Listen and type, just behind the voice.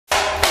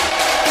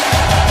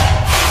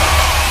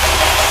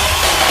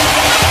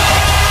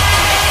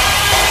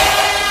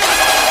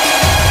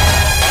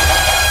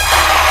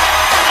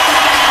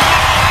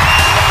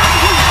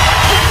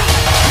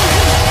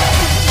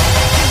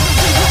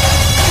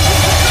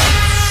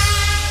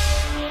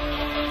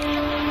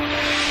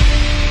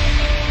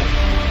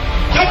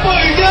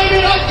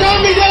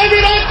రాజ్యం ఇదేమి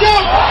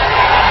రాజ్యం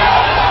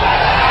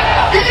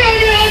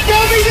ఇదేమి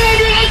రాజ్యం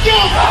ఇదేమి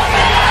రాజ్యం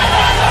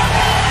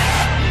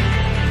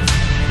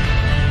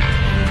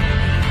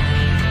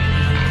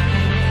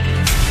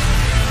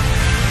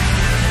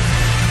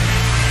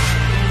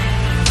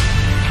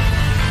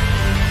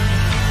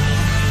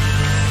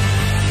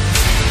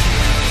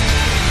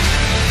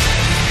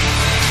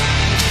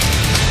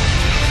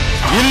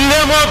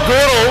ఇల్లేమో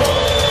ఘోరం,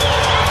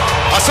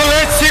 అసలే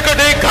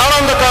చీకటి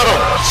గాఢంధకారం,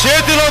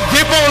 చేతిలో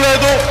దీపం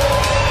లేదు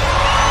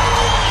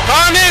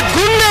కానీ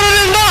గుండెల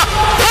నిండా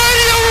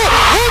ధైర్యం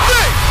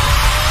ఉంది.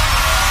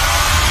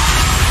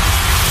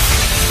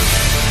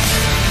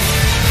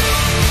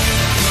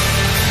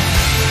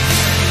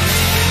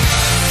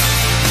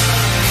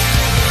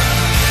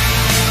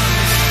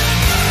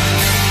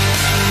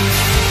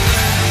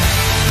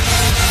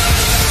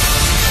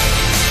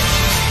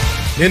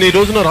 నేను ఈ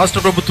రోజున రాష్ట్ర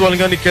ప్రభుత్వాలను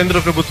కానీ కేంద్ర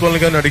ప్రభుత్వాలను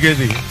కానీ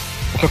అడిగేది,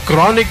 ఒక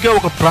క్రానిక్ గా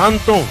ఒక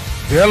ప్రాంతం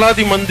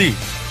వేలాది మంది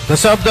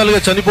దశాబ్దాలుగా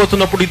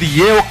చనిపోతున్నప్పుడు ఇది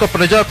ఏ ఒక్క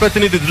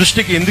ప్రజాప్రతినిధి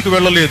దృష్టికి ఎందుకు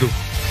వెళ్ళలేదు?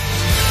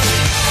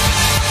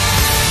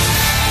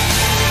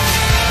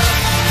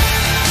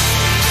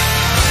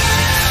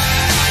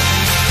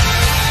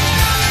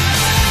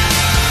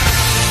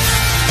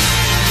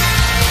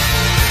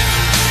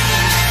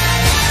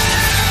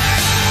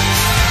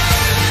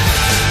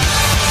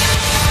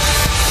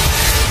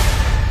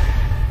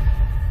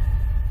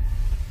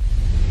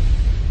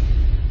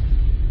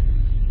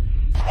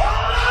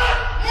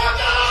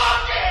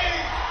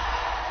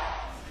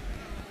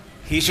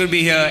 He should be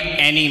here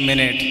any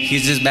minute.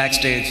 He's just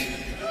backstage.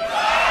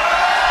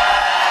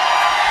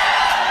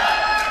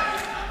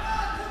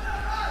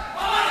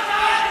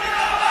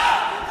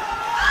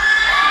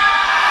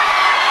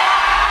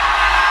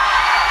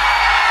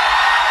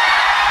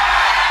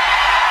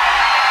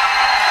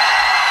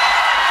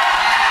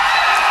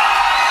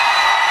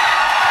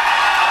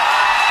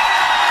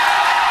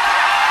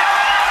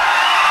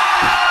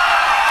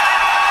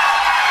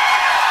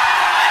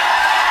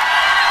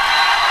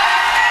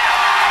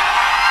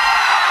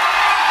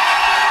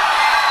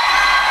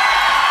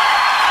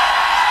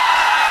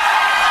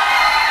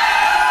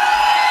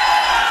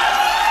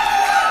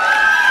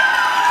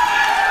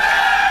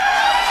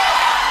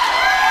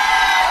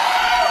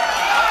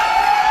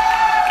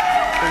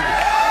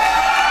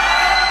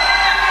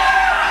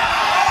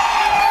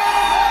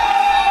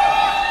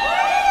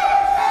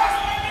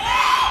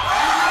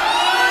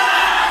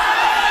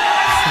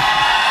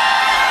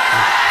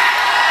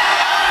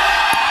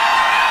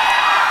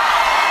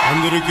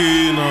 అందరికీ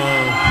నా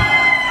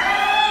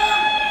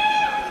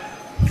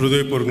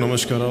హృదయపూర్వక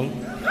నమస్కారాలు.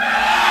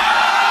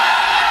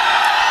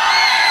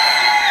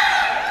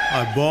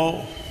 I bow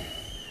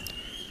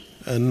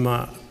and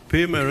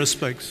pay my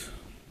respects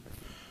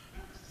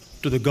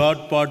to the God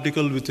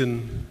particle within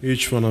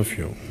each one of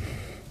you.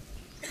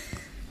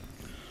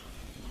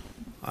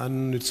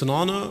 And it's an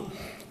honor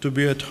to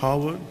be at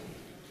Harvard,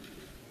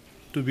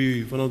 to be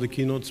one of the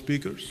keynote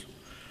speakers.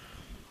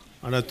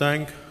 And I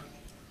thank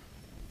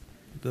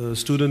the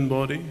student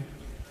body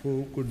who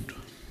could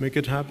make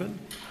it happen,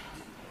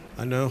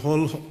 and I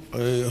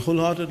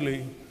wholeheartedly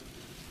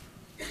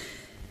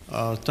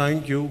thank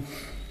you,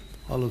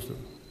 all of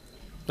them.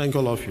 Thank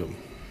all of you.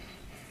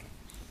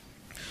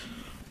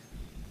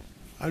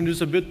 And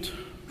it's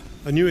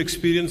a new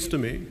experience to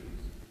me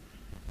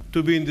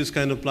to be in this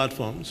kind of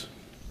platforms.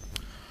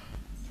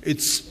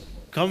 It's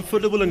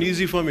comfortable and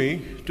easy for me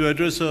to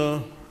address a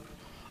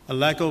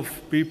lack of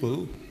people.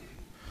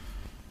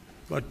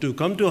 But to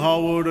come to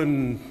Harvard and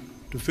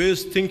to face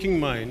thinking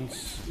minds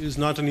is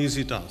not an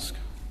easy task.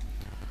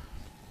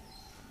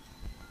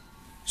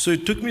 So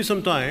it took me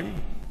some time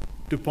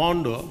to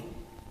ponder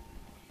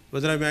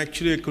whether I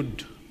could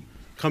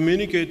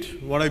communicate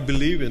what I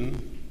believe in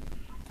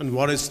and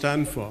what I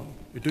stand for.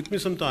 It took me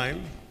some time,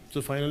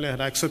 so finally I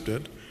had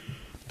accepted.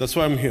 That's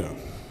why I'm here.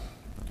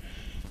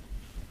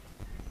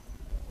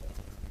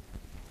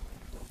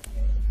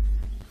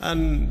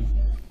 And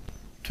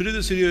today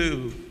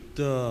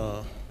the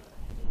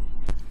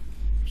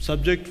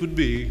subject would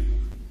be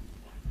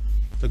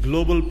the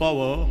global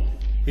power,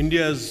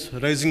 India's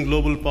rising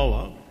global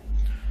power.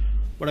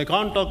 But I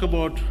can't talk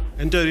about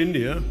entire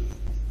India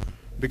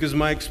because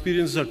my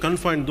experiences are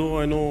confined, though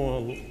I know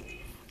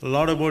a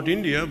lot about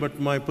India, but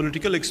my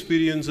political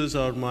experiences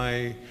or my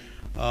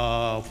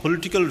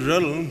political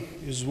realm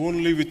is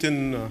only within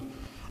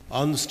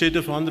the state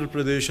of Andhra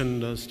Pradesh and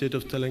the state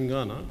of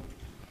Telangana.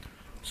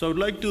 So I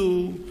would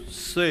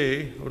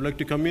like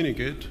to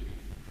communicate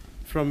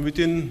from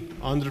within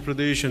Andhra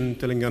Pradesh and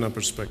Telangana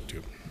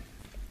perspective.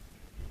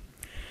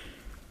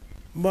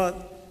 But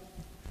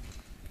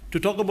to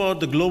talk about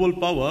the global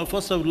power,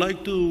 first I would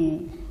like to,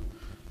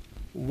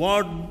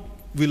 what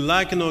we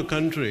lack in our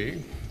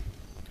country,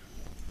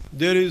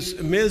 there is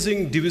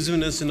amazing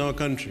divisiveness in our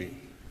country.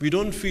 We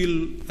don't feel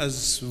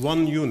as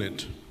one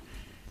unit.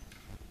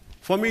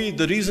 For me,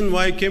 the reason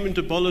why I came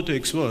into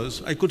politics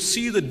was I could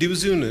see the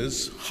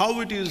divisiveness,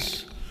 how it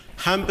is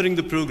hampering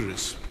the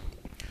progress.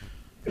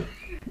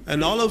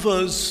 And all of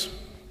us,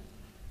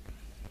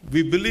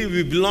 we believe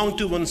we belong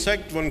to one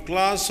sect, one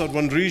class, or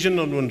one region,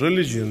 or one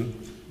religion,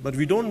 but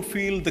we don't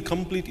feel the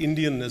complete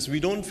Indianness. We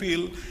don't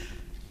feel,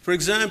 for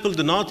example,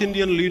 the North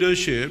Indian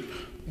leadership,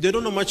 they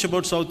don't know much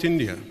about South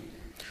India.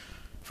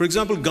 For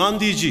example,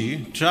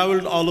 Gandhiji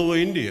traveled all over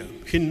India.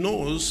 He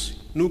knows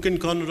nook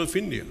and corner of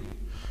India.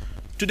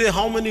 Today,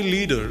 how many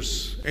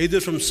leaders, either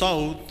from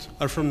South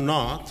or from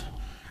North,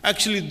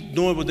 actually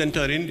know about the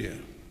entire India?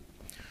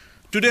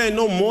 Today, I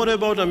know more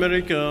about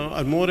America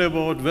or more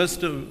about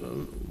West,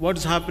 what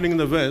is happening in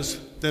the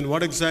West than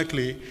what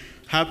exactly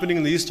happening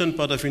in the eastern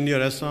part of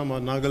India, Assam or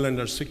Nagaland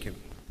or Sikkim.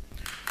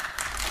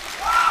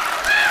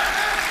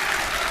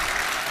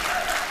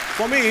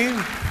 For me,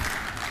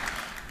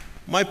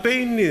 my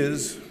pain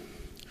is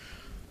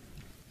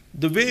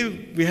the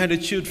way we had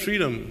achieved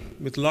freedom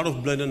with a lot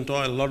of blood and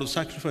toil, a lot of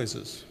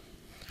sacrifices,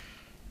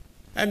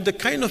 and the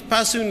kind of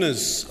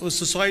passiveness our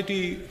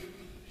society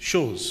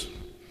shows.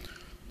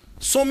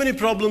 So many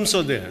problems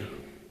are there.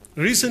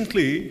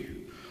 Recently,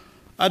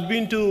 I'd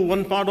been to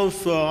one part of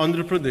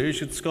Andhra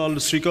Pradesh, it's called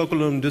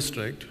Srikakulam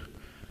district.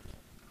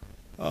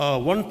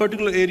 One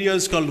particular area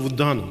is called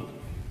Uddhanam.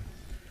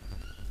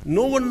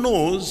 No one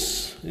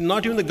knows,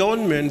 not even the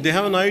government, they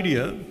have an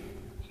idea.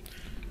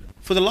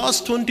 For the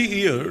last 20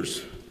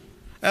 years,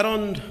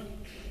 around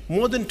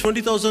more than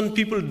 20,000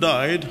 people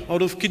died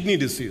out of kidney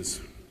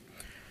disease.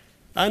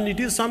 And it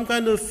is some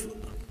kind of,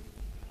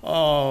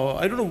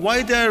 I don't know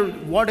why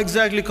what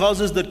exactly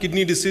causes that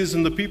kidney disease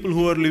in the people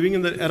who are living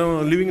in within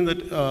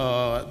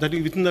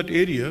that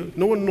area,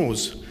 no one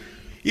knows.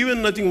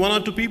 Even I think one or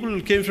two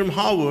people came from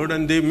Harvard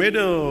and they made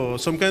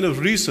some kind of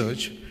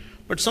research,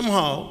 but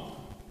somehow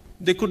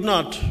they could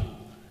not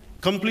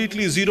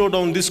completely zero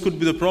down this could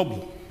be the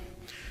problem.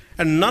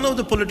 And none of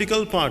the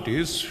political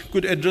parties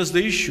could address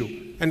the issue.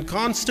 And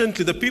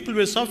constantly, the people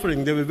were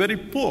suffering. They were very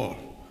poor.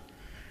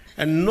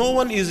 And no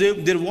one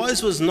their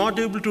voice was not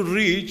able to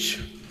reach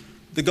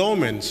the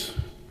governments.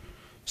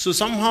 So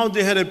somehow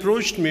they had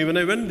approached me when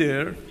I went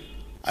there.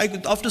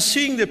 After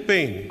seeing their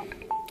pain,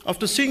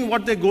 after seeing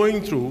what they're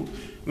going through,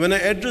 when I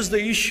addressed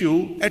the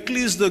issue, at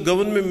least the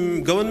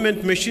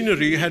government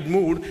machinery had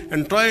moved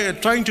and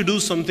trying to do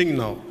something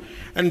now.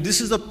 And this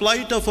is the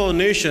plight of our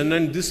nation,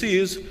 and this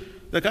is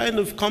the kind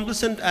of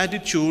complacent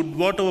attitude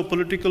what our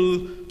political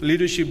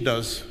leadership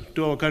does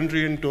to our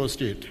country and to our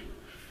state.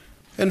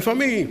 And for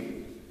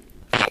me,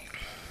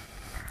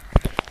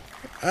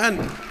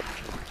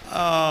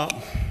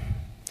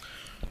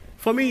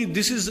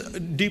 this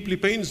deeply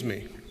pains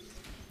me.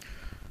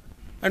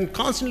 And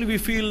constantly we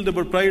feel the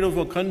pride of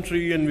our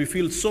country, and we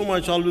feel so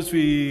much, always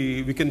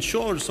we can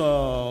show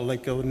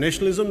like our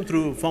nationalism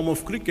through a form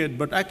of cricket,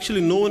 but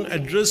actually no one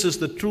addresses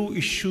the true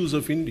issues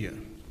of India.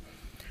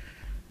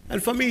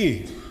 And for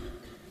me,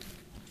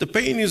 the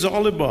pain is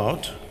all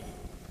about,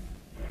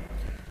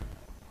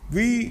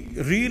 we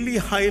really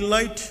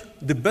highlight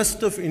the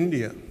best of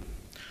India.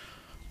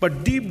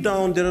 But deep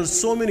down, there are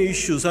so many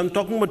issues. I'm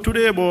talking about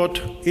today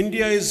about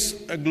India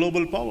is a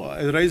global power,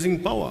 a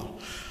rising power.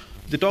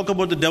 They talk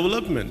about the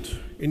development.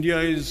 India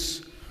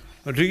is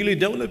really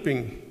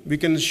developing. We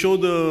can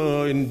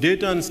show in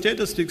data and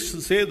statistics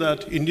say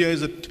that India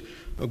is at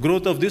a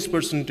growth of this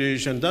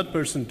percentage and that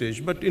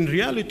percentage. But in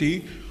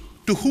reality,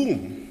 to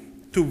whom?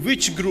 To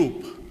which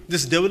group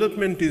this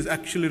development is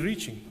actually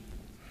reaching?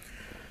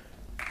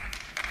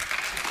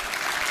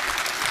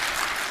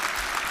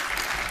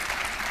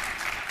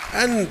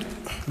 And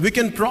we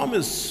can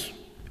promise,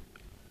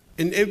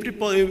 in every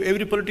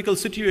political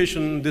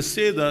situation, they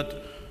say that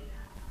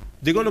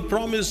they're going to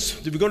promise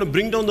that we're going to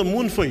bring down the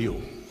moon for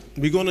you.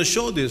 We're going to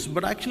show this.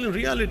 But actually, in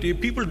reality,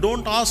 people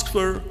don't ask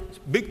for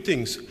big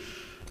things.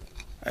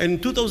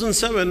 In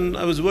 2007,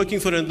 I was working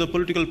for the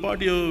political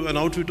party, an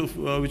outfit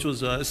which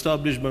was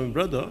established by my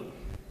brother.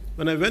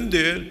 When I went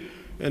there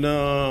in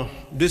a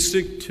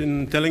district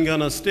in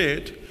Telangana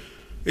state,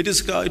 it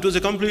is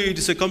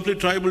a complete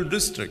tribal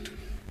district.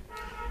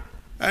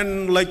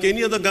 And like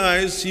any other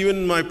guys,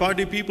 even my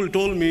party people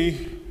told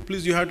me,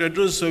 please, you have to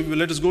address,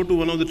 let us go to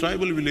one of the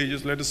tribal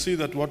villages, let us see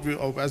that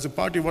as a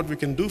party, what we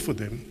can do for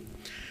them.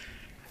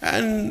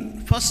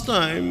 And first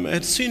time, I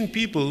had seen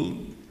people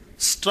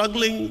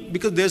struggling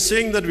because they're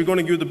saying that we're going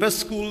to give you the best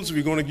schools,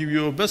 we're going to give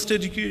you a best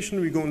education,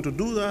 we're going to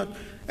do that.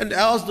 And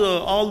as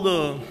all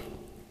the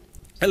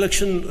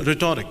election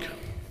rhetoric.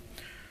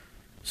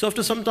 So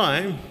after some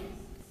time,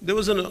 there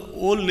was an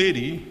old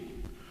lady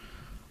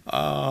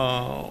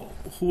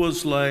who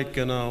was like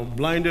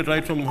blinded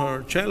right from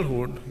her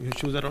childhood.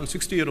 She was around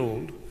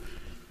 60-year-old.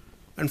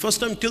 And first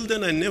time till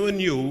then, I never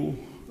knew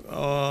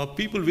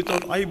people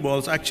without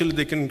eyeballs, actually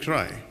they can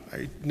cry.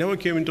 I never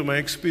came into my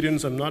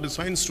experience, I'm not a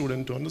science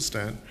student to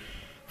understand.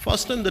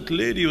 First time that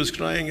lady was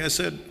crying, I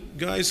said,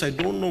 guys, I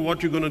don't know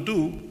what you're going to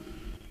do,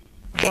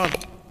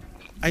 but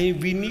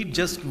we need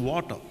just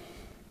water.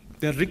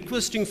 They're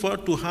requesting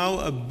to have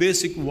a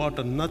basic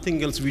water,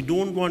 nothing else. We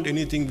don't want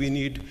anything. We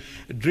need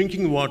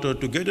drinking water.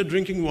 To get a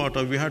drinking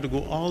water, we have to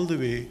go all the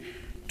way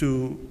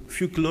to a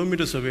few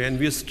kilometers away, and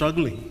we are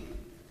struggling.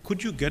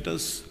 Could you get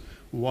us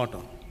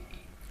water?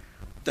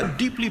 That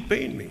deeply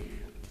pained me.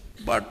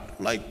 But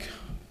like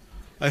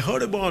I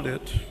heard about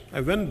it,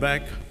 I went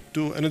back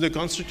to another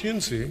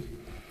constituency,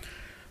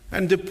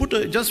 and they put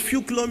just a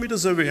few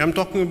kilometers away. I'm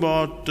talking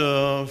about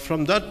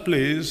from that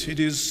place, it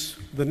is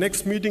the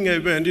next meeting I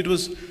went, it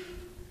was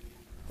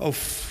of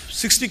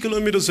 60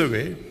 kilometers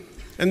away,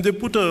 and they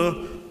put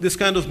this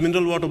kind of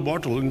mineral water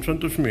bottle in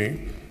front of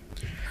me,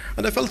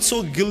 and I felt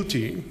so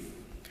guilty.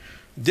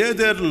 There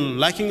they're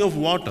lacking of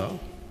water.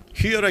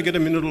 Here I get a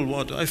mineral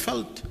water. I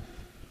felt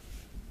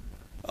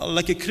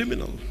like a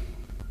criminal.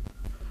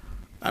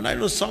 And I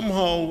know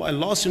somehow I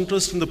lost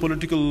interest in the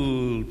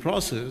political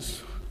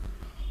process.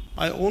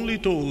 I only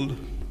told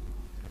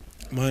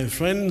my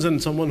friends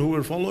and someone who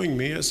were following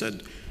me, I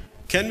said,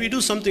 can we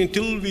do something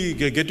till we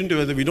get into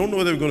whether we don't know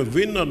whether we're going to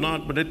win or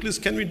not, but at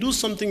least can we do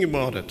something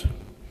about it?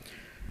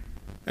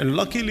 And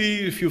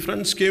luckily, a few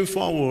friends came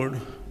forward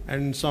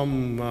and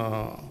some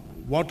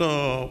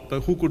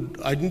who could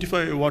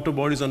identify water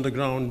bodies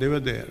underground, they were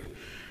there.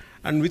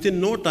 And within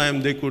no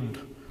time, they could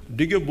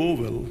dig a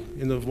borewell.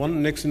 In the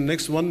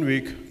next 1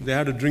 week, they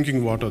had a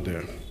drinking water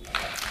there.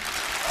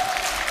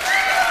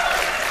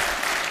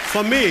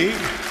 For me,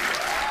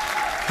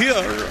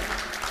 here,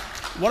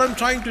 what I'm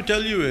trying to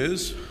tell you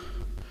is,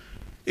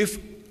 if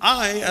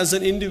I, as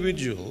an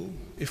individual,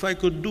 if I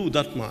could do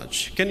that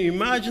much, can you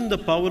imagine the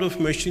power of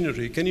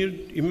machinery? Can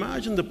you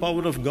imagine the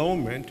power of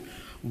government?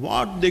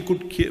 What they're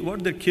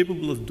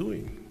capable of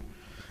doing?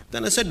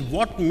 Then I said,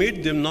 what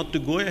made them not to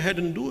go ahead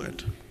and do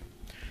it?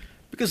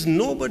 Because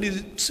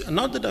nobody,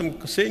 not that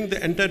I'm saying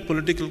the entire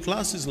political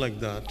class is like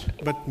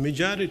that, but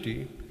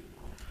majority,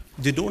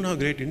 they don't have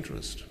great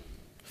interest.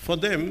 For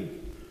them,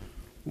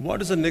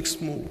 what is the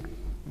next move?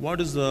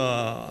 What is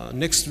the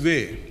next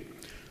way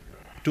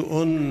to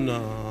earn,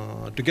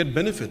 to get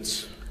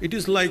benefits? It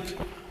is like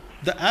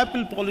the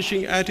apple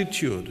polishing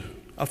attitude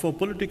of our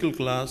political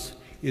class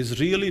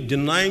is really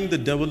denying the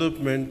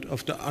development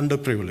of the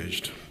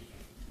underprivileged.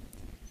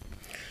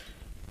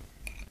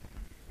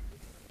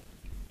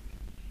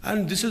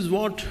 And this is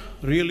what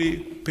really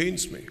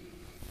pains me.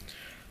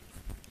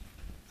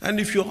 And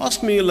if you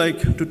ask me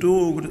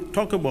to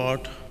talk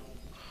about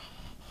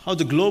how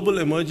the global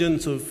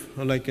emergence of,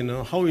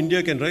 how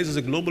India can rise as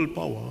a global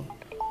power,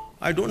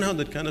 I don't have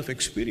that kind of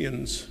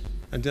experience.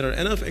 And there are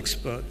enough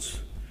experts,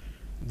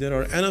 there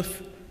are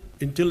enough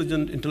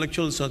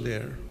intellectuals out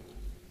there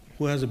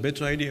who has a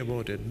better idea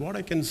about it. What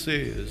I can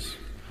say is,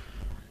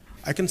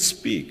 I can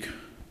speak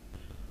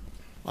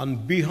on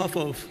behalf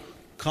of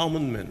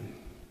common men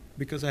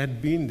because I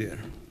had been there,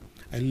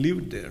 I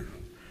lived there,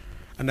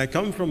 and I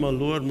come from a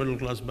lower middle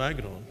class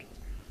background.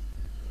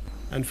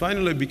 And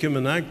finally I became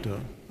an actor,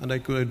 and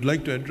I'd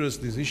like to address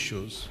these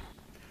issues.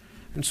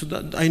 And so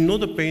that I know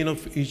the pain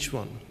of each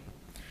one.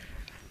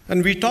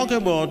 And we talk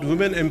about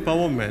women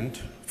empowerment.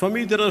 For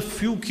me, there are a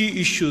few key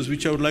issues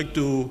which I would like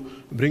to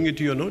bring it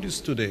to your notice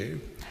today.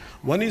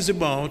 One is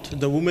about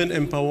the women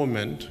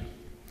empowerment.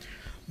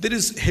 There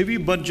is heavy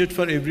budget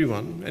for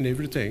everyone and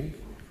everything.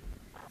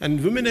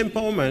 And women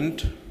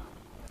empowerment,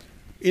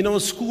 in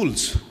our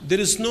schools, there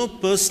is no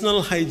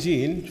personal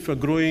hygiene for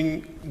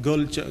growing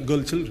girl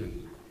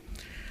children.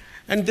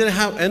 And they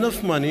have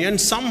enough money, and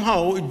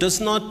somehow it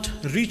does not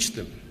reach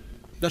them.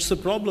 That's the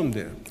problem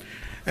there.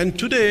 And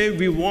today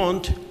we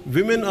want,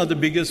 women are the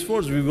biggest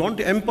force. We want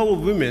to empower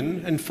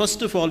women, and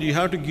first of all, you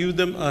have to give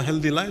them a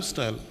healthy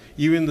lifestyle.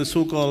 Even the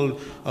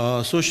so-called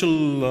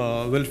social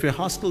welfare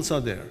hostels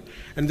are there,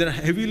 and they're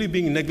heavily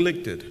being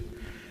neglected.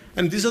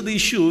 And these are the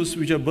issues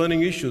which are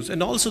burning issues.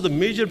 And also the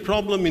major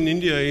problem in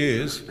India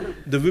is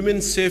the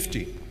women's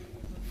safety.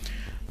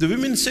 The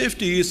women's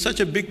safety is such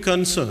a big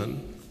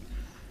concern.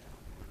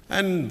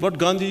 And what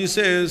Gandhi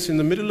says, in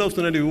the middle of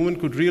the night, a woman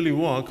could really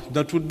walk,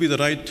 that would be the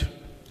right,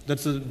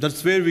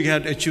 that's where we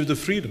had achieved the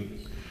freedom.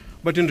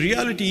 But in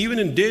reality, even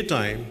in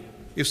daytime,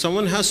 if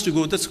someone has to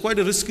go, that's quite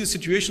a risky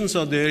situations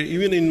are there,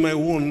 even in my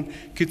own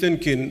kith and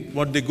kin,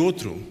 what they go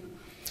through.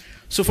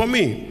 So for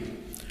me,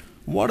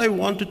 what I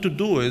wanted to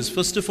do is,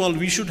 first of all,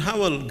 we should have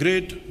a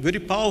great, very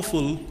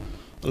powerful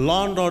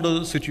law and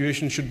order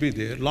situation should be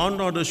there. Law and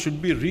order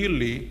should be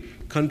really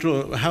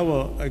have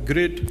a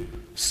great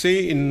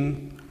say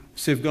in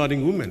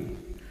safeguarding women.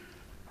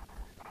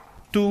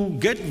 To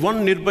get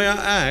one Nirbhaya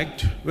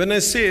Act, when I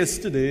say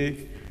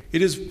yesterday,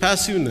 it is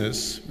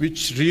passiveness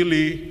which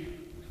really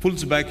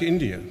pulls back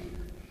India.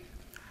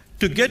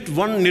 To get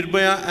one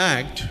Nirbhaya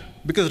Act,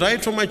 because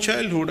right from my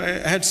childhood,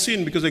 I had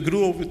seen, because I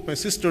grew up with my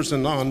sisters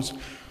and aunts,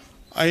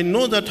 I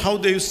know that how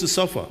they used to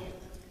suffer.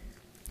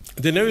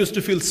 They never used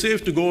to feel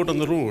safe to go out on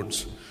the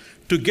roads.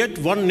 To get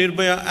one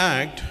Nirbhaya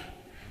Act,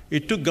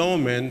 it took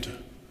government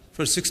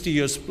for 60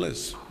 years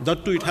plus.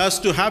 That too, it has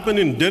to happen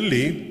in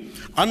Delhi.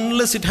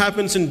 Unless it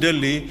happens in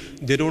Delhi,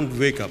 they don't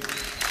wake up.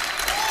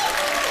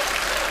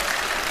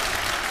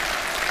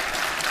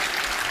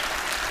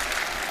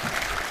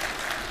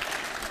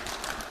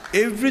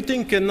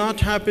 Everything cannot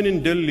happen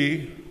in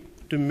Delhi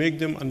to make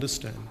them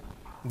understand.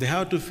 They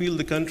have to feel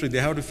the country, they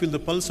have to feel the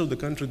pulse of the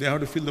country, they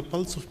have to feel the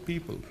pulse of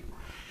people,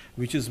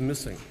 which is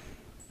missing.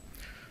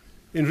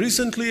 And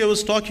recently I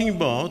was talking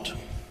about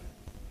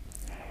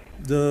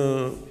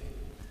the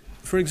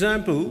For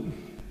example,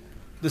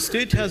 the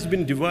state has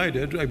been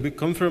divided. I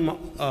come from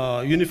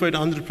unified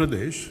Andhra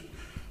Pradesh.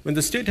 When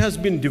the state has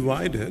been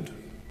divided,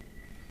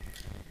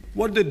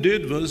 what they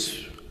did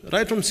was,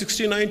 right from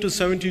 69 to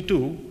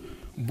 72,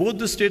 both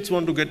the states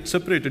want to get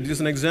separated. This is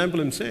an example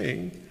I'm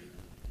saying,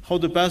 how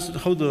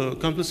the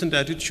complacent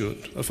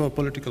attitude of our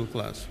political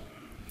class.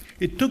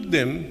 It took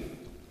them,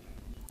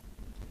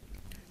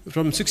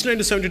 from 69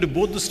 to 72,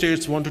 both the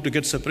states wanted to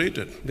get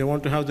separated. They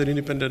want to have their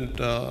independent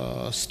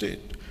state.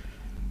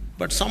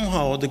 But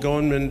somehow the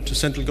government,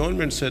 central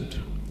government said,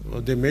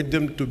 they made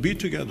them to be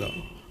together.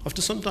 After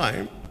some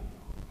time,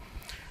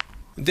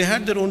 they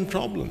had their own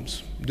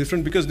problems,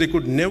 different because they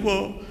could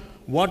never,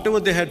 whatever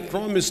they had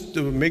promised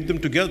to make them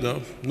together,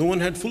 no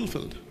one had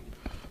fulfilled.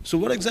 So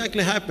what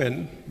exactly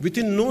happened?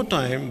 Within no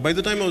time, by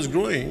the time I was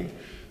growing,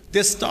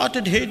 they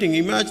started hating.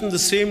 Imagine the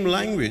same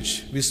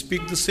language. We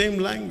speak the same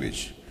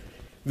language.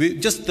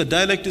 Just the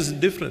dialect is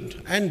different.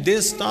 And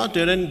they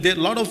started, and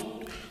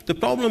the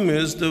problem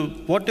is,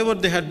 whatever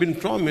they had been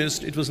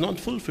promised, it was not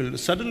fulfilled.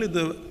 Suddenly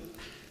the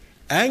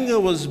anger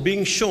was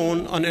being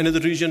shown on another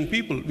region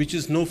people, which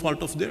is no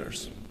fault of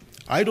theirs.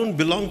 I don't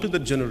belong to that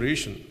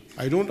generation.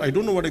 I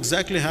don't know what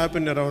exactly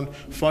happened around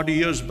 40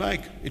 years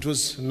back. It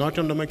was not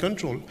under my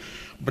control.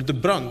 But the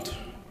brunt,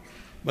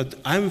 but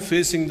I'm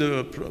facing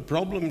the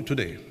problem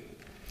today.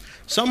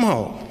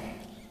 Somehow,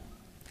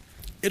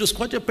 it was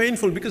quite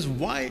painful because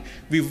why?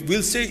 We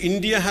will say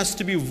India has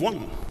to be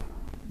one.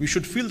 We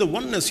should feel the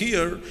oneness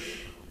here.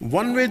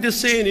 One way they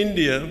say in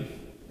India,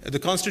 the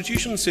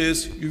Constitution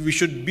says we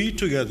should be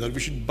together.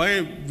 We should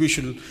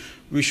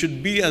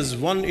be as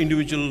one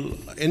individual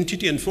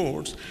entity and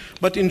force.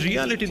 But in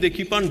reality, they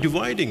keep on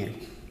dividing.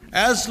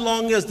 As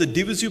long as the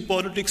divisive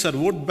politics or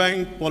vote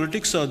bank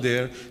politics are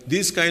there,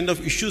 these kind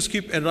of issues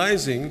keep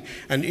arising,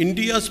 and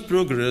India's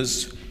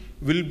progress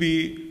will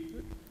be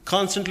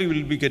constantly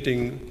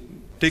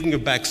taking a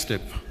back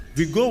step.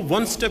 We go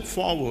one step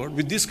forward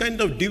with this kind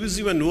of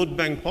divisive and vote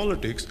bank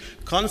politics,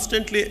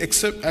 constantly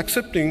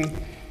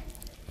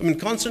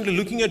constantly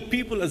looking at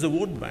people as a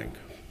vote bank.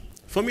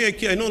 For me,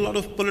 I know a lot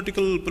of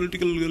political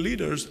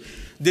leaders,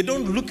 they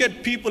don't look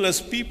at people as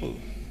people.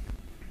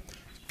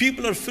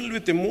 People are filled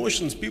with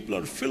emotions, people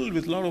are filled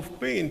with a lot of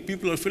pain,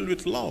 people are filled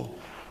with love.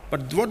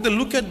 But what they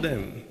look at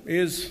them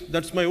is,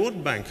 that's my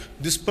vote bank.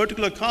 This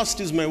particular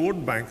caste is my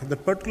vote bank.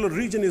 That particular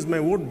region is my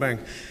vote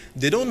bank.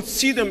 They don't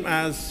see them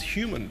as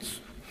humans.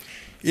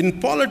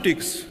 In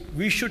politics,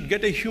 we should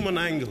get a human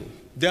angle.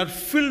 They are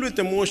filled with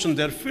emotion,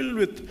 they are filled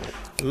with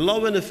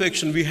love and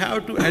affection. We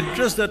have to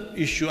address that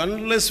issue.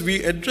 Unless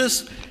we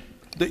address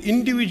the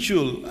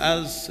individual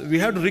we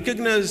have to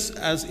recognize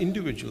as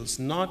individuals,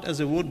 not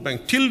as a vote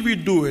bank. Till we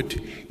do it,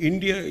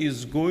 India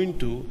is going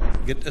to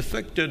get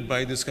affected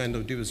by this kind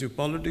of divisive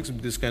politics,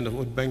 this kind of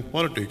vote bank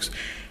politics.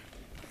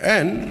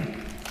 And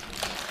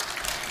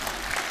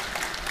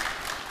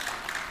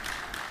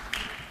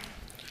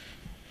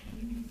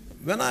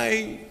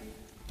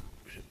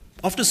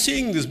after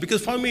seeing this,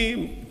 because for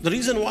me, the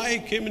reason why I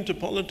came into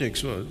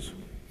politics was,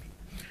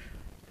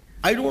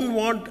 I don't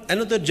want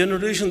another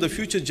generation, the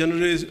future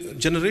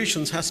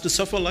generations has to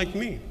suffer like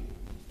me.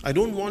 I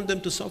don't want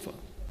them to suffer.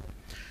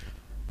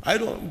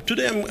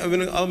 Today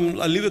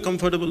I live a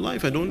comfortable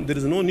life. There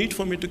is no need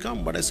for me to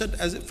come. But I said,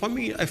 for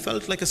me, I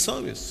felt like a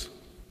service.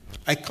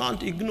 I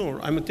can't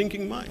ignore. I'm a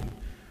thinking mind.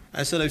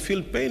 I said, I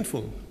feel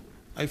painful.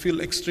 I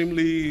feel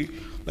extremely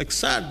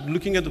sad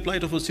looking at the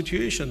plight of a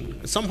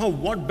situation. Somehow,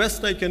 what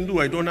best I can do?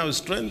 I don't have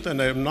strength,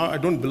 and I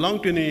don't belong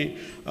to any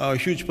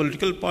huge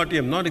political party.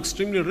 I'm not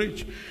extremely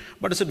rich.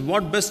 But I said,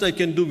 what best I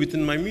can do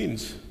within my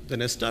means?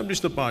 Then I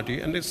established the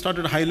party, and I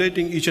started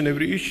highlighting each and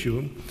every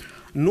issue.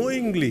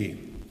 Knowingly,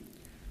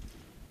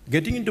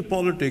 getting into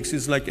politics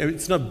is like,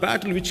 it's a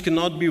battle which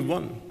cannot be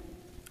won,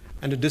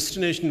 and a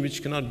destination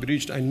which cannot be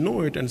reached. I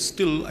know it, and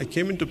still I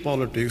came into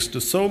politics to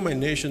serve my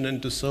nation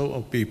and to serve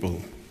our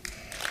people.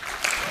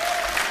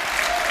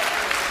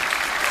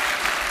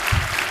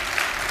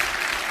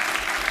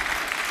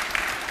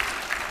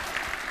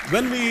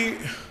 When we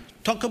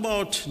talk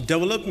about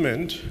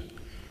development,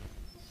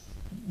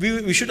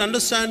 we should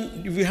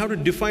understand, we have to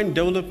define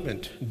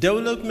development.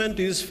 Development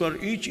is for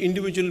each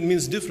individual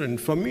means different.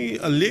 For me,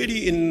 a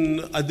lady in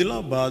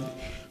Adilabad,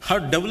 her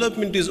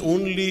development is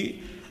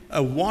only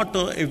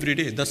water every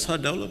day. That's her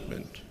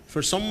development.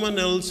 For someone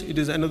else, it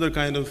is another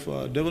kind of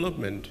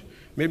development.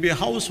 Maybe a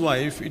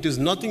housewife, it is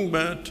nothing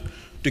but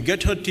to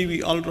get her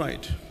TV all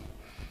right.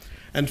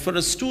 And for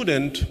a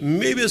student,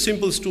 maybe a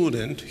simple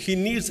student, he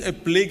needs a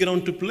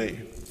playground to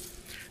play.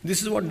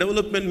 This is what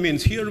development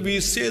means. Here we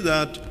say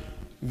that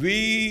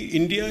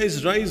India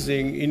is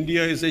rising,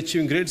 India is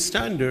achieving great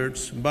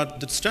standards, but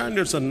the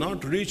standards are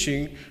not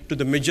reaching to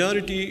the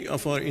majority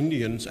of our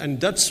Indians.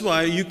 And that's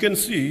why you can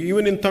see,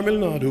 even in Tamil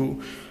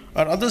Nadu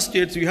or other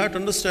states, we have to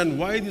understand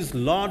why these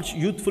large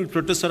youthful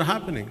protests are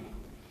happening.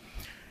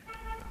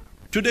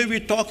 Today we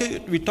talk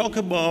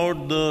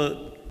about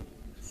the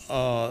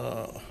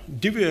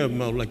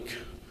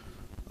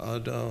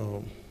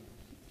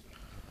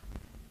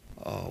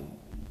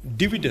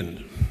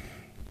dividend.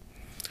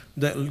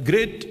 The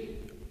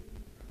great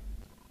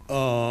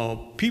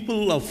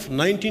people of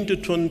 19 to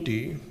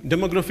 20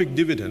 demographic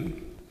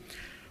dividend.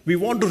 We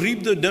want to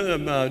reap the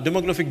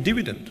demographic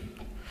dividend.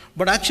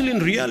 But actually, in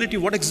reality,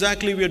 what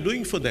exactly we are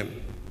doing for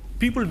them?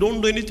 People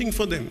don't do anything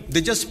for them.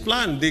 They just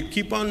plan. They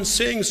keep on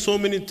saying so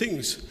many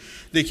things.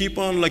 They keep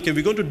on like,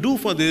 we're going to do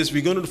for this,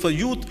 we're going to do for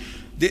youth.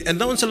 They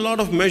announce a lot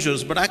of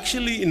measures, but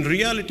actually, in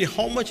reality,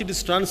 how much it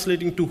is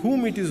translating, to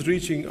whom it is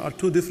reaching, are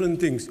two different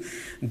things.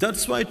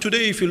 That's why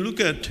today, if you look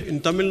at,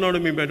 in Tamil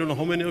Nadu, maybe I don't know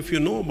how many of you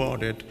know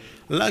about it,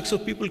 lakhs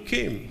of people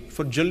came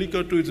for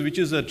Jallikattu, which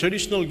is a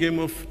traditional game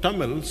of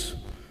Tamils,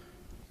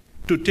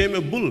 to tame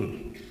a bull.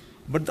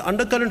 But the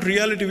undercurrent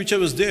reality, which I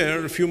was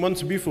there a few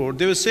months before,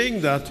 they were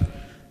saying that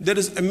there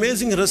is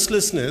amazing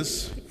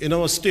restlessness in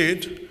our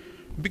state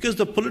because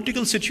the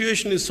political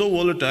situation is so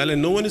volatile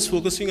and no one is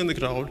focusing on the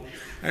crowd,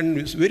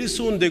 and very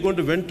soon they're going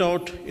to vent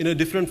out in a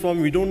different form.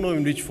 We don't know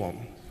in which form.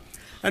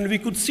 And we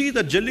could see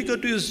that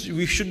Jallikattu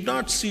we should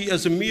not see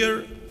as a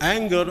mere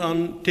anger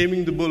on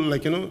taming the bull,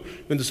 like,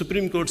 when the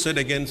Supreme Court said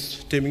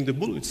against taming the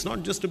bull. It's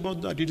not just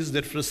about that, it is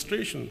their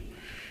frustration.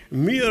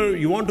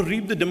 You want to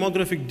reap the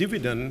demographic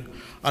dividend,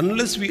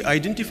 unless we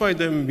identify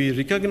them, we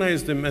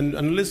recognize them, and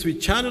unless we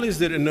channelize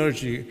their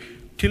energy.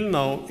 Till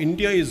now,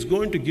 India is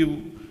going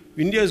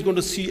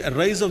to see a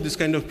rise of this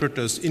kind of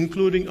protests,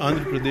 including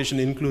Andhra Pradesh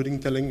and including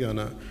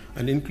Telangana,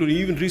 and including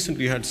even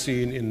recently had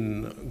seen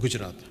in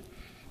Gujarat.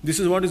 This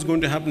is what is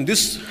going to happen.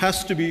 This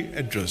has to be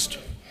addressed.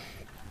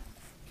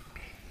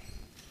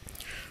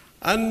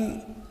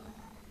 And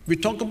we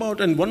talk about,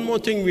 and one more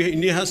thing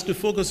India has to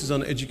focus is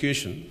on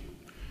education.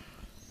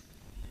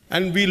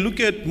 And we look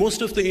at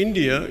most of the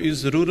India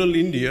is rural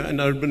India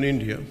and urban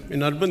India.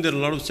 In urban, there are a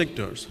lot of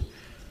sectors.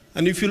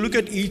 And if you look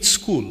at each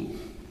school,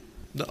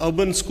 the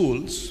urban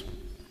schools,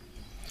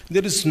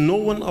 there is no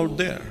one out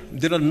there.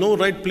 There are no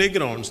right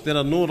playgrounds. There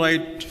are no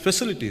right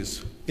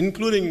facilities,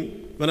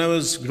 including when I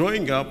was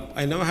growing up,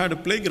 I never had a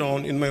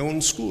playground in my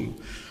own school.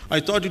 I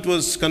thought it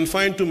was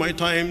confined to my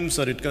times,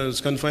 or it was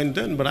confined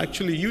then, but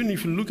actually, even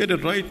if you look at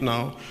it right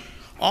now,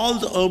 all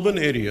the urban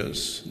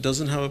areas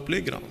doesn't have a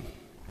playground.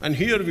 And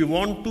here we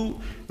want to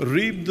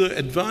reap the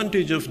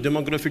advantage of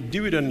demographic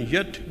dividend,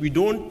 yet we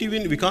can't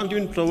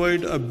even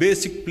provide a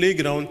basic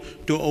playground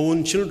to our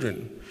own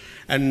children.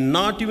 And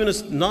not even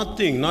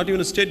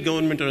a state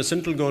government or a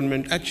central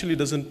government actually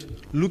doesn't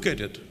look at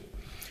it.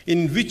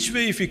 In which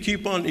way, if we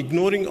keep on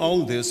ignoring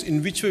all this,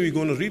 in which way we're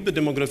going to reap the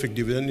demographic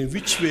dividend, in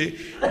which way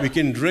we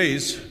can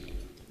raise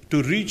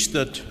to reach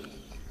that,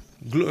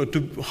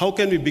 how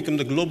can we become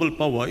the global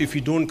power if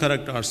we don't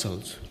correct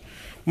ourselves?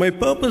 My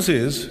purpose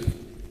is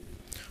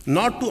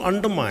not to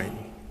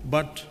undermine,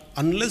 but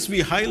unless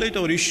we highlight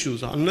our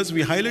issues, unless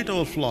we highlight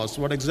our flaws,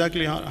 what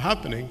exactly are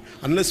happening,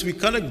 unless we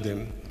correct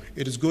them,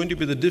 it is going to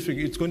be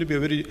a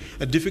very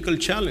difficult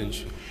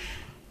challenge.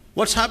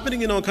 What's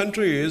happening in our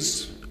country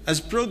is, as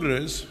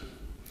progress,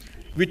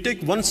 we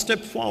take one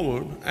step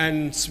forward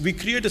and we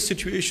create a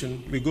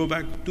situation, we go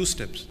back 2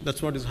 steps.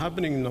 That's what is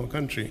happening in our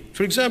country.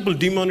 For example,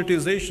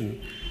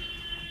 demonetization.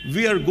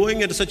 We are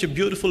going at such a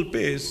beautiful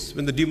pace.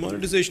 When the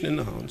demonetization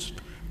announced,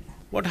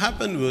 what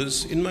happened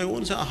was, in my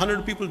own,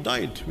 100 people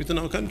died within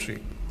our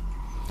country.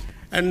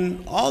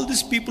 And all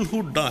these people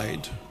who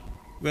died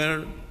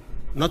were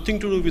nothing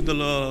to do with the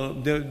law.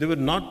 They were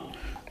not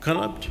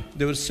corrupt.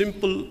 They were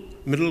simple,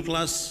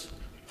 middle-class,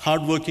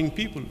 hard-working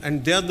people.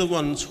 And they are the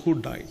ones who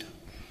died.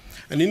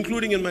 And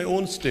including in my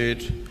own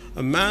state,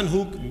 a man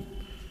who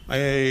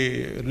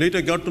I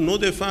later got to know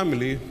their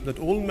family, that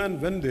old man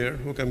went there,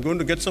 okay, I'm going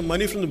to get some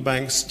money from the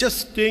banks,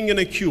 just staying in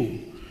a queue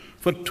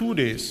for 2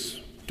 days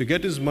to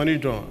get his money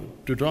drawn,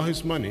 to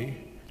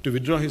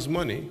withdraw his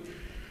money,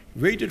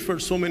 waited for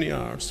so many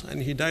hours,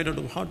 and he died out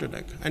of a heart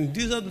attack. And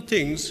these are the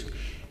things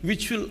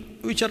which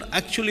are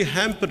actually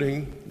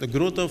hampering the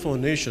growth of our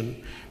nation,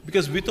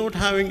 because without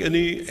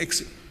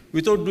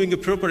doing a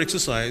proper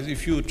exercise,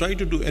 if you try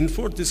to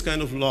enforce this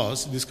kind of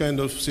laws,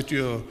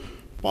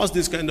 pass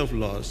this kind of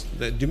laws,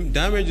 the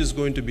damage is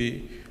going to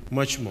be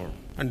much more.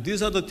 And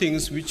these are the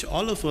things which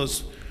all of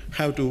us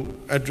have to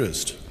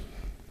address.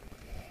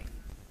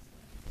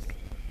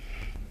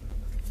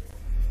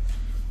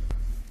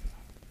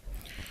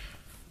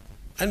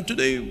 And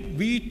today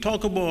we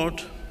talk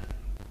about,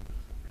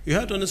 you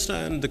have to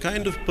understand the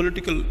kind of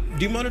political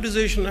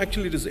demonetization.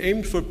 Actually, it is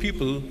aimed for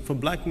people for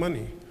black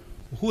money.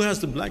 Who has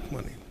the black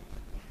money?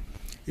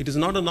 It is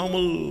not an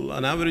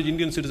average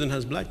Indian citizen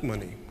has black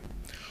money.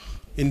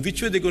 In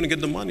which way they're going to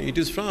get the money? It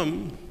is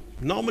from,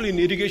 normally in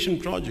irrigation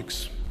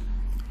projects.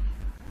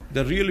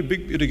 They're really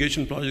big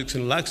irrigation projects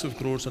in lakhs of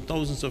crores or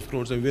thousands of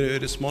crores, a very,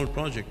 very small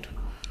project.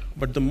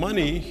 But the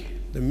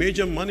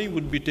major money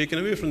would be taken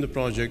away from the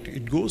project.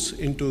 It goes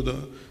into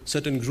the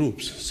certain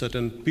groups,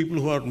 certain people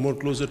who are more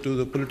closer to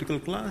the political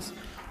class,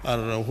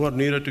 or who are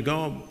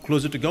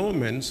closer to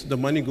governments. The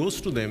money goes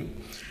to them,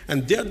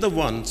 and they're the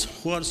ones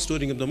who are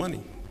storing up the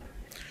money.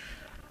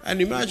 And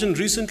imagine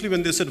recently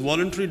when they said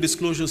voluntary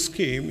disclosure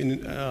scheme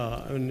in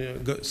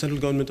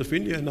central government of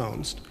India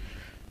announced,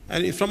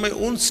 and from my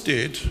own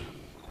state,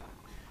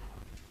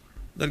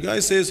 the guy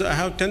says, I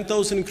have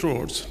 10,000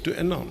 crores to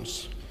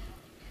announce.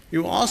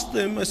 You ask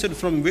them, I said,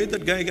 from where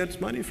that guy gets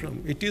money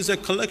from? It is a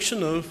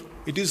collection of,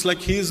 it is like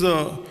he's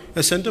a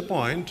center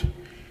point.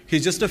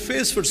 He's just a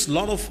face for a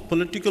lot of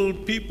political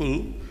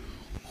people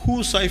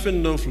who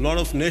siphoned off a lot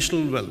of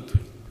national wealth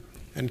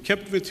and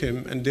kept with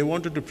him, and they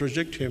wanted to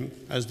project him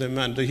as their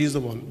man, that he's the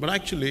one. But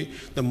actually,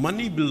 the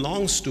money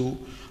belongs to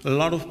a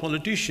lot of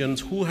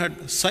politicians who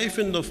had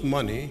siphoned off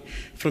money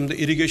from the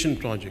irrigation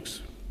projects.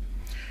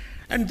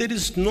 And there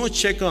is no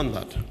check on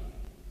that.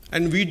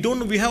 And we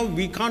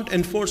can't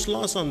enforce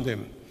laws on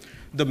them.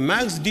 The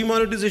max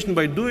demonetization,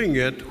 by doing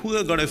it,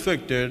 who got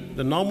affected?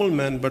 The normal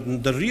man,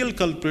 but the real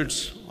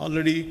culprits,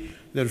 already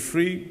they're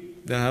free,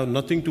 they have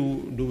nothing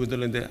to do with it,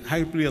 and they're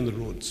happily on the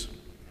roads.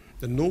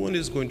 Then no one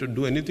is going to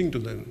do anything to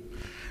them.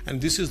 And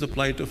this is the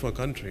plight of our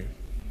country.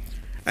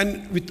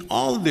 And with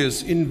all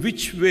this, in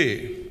which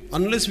way,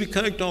 unless we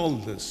correct all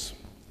this,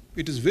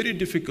 it is very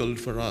difficult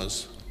for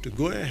us to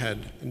go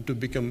ahead and to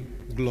become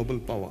global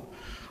power.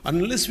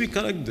 Unless we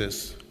correct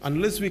this,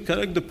 unless we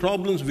correct the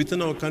problems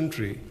within our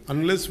country,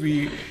 unless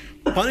we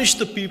punish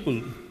the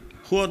people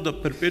who are the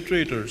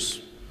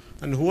perpetrators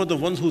and who are the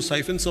ones who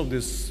siphons of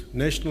this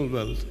national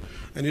wealth,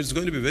 and it's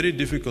going to be very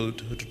difficult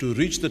to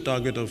reach the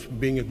target of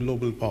being a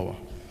global power.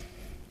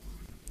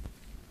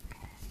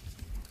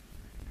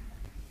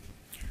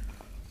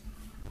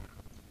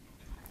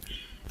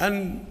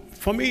 And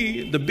for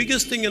me, the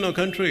biggest thing in our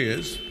country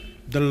is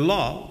the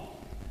law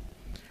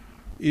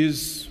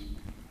is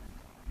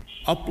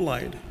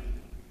applied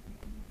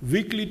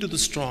weakly to the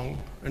strong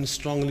and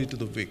strongly to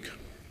the weak.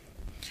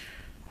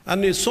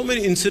 And so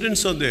many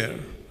incidents are there.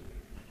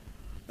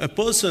 A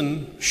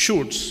person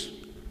shoots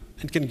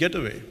and can get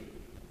away.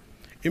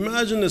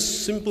 Imagine a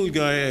simple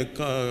guy,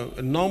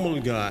 a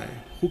normal guy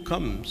who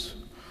comes,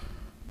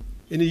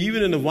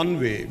 even in a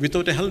one-way,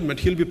 without a helmet,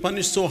 he'll be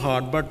punished so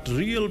hard. But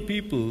real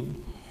people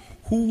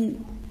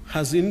who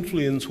has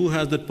influence, who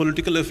has that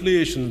political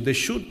affiliation, they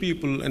shoot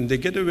people and they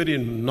get a very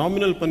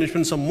nominal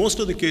punishment. Most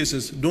of the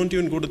cases don't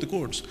even go to the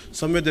courts.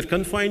 Somewhere they're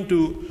confined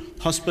to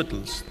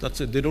hospitals. That's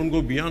it. They don't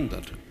go beyond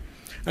that.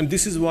 And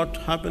this is what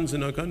happens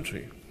in our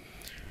country.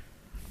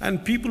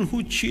 And people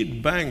who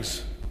cheat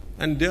banks,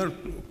 and they're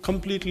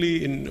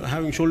completely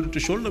having shoulder to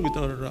shoulder with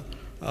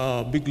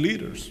our big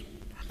leaders.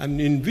 And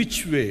in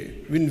which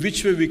way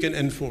we can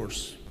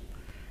enforce?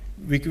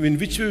 In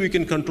which way we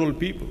can control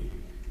people?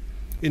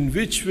 In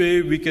which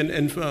way we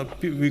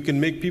can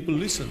make people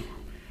listen?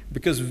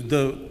 Because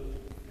the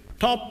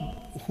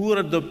top, who are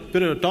at the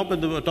top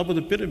of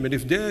the pyramid,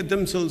 if they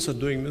themselves are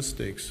doing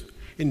mistakes,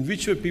 in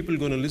which way people are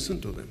going to listen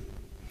to them?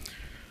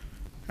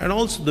 And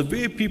also the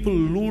way people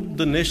loot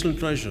the national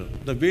treasure,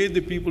 the way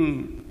the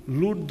people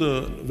loot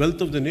the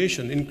wealth of the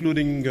nation,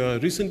 including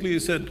recently, he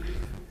said,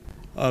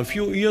 a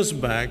few years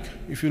back,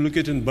 if you look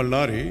at in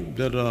Ballari,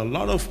 there are a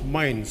lot of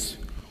mines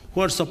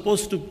who are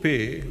supposed to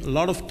pay a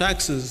lot of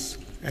taxes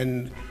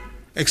and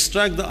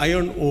extract the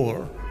iron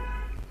ore.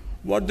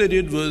 What they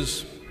did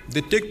was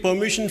they take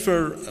permission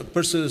for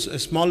a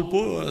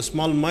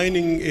small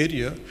mining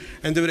area,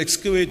 and they were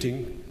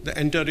excavating the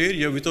entire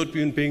area without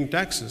even paying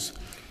taxes.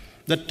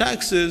 The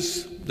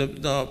taxes,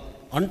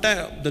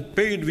 that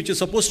paid, which is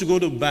supposed to go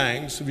to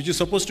banks, which is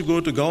supposed to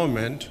go to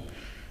government,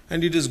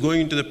 and it is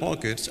going into the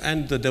pockets,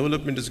 and the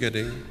development is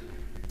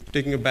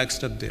taking a back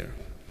step there.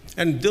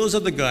 And those are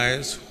the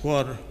guys who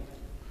are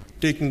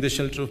taking the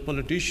shelter of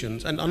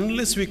politicians. And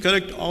unless we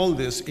correct all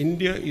this,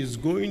 India is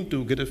going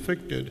to get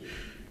affected.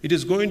 It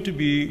is going to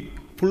be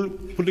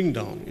pulling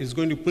down. It's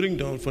going to be pulling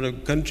down for a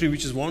country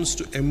which wants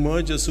to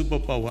emerge as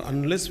superpower.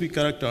 Unless we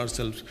correct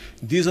ourselves,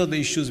 these are the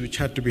issues which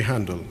had to be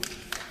handled.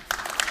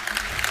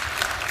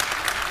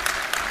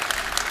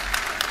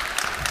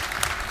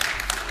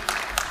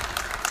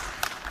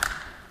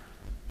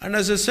 And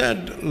as I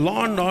said,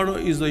 law and order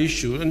is the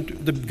issue. And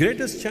the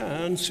greatest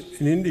chance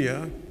in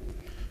India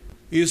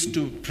is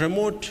to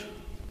promote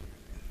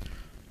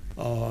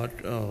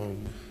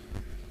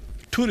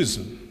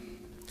tourism.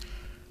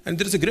 And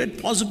there is a great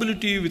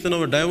possibility within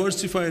our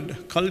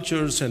diversified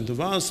cultures and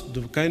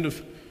the kind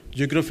of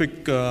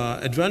geographic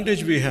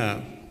advantage we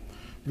have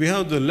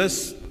the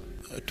less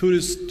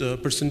tourist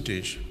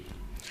percentage.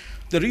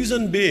 The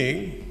reason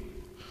being,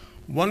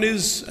 one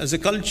is, as a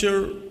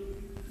culture,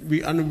 we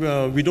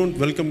don't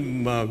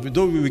welcome,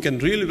 though we can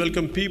really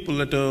welcome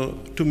people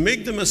to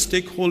make them as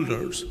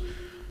stakeholders.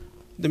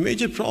 The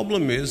major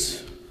problem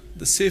is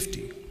the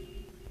safety.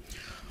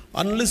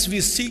 Unless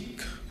we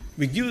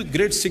give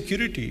great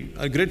security,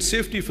 great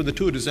safety for the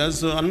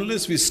tourists,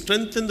 unless we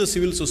strengthen the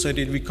civil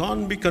society, we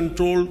can't be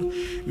controlled.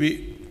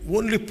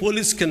 Only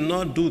police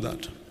cannot do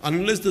that.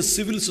 Unless the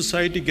civil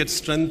society gets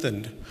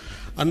strengthened,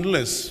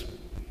 unless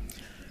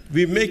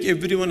we make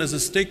everyone as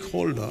a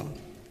stakeholder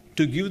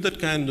to give that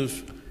kind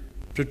of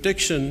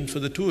protection for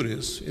the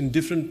tourists in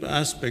different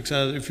aspects,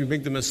 if we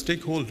make them as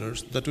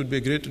stakeholders, that would be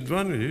a great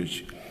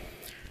advantage.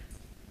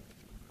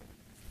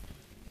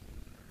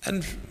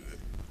 And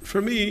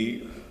for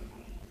me,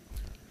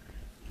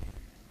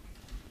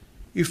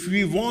 if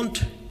we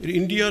want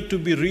India to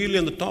be really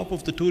on the top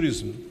of the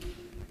tourism,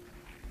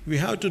 we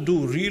have to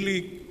do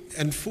really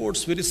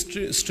enforce very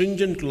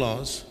stringent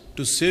laws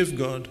to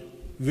safeguard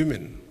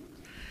women.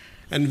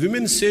 And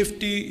women's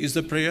safety is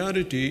the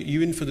priority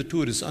even for the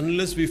tourists.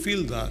 Unless we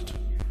feel that,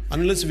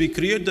 unless we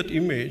create that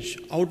image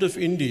out of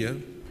India,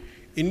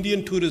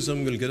 Indian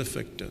tourism will get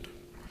affected.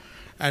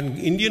 And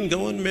Indian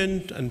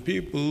government and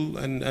people,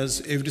 and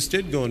as every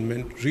state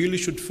government, really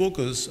should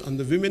focus on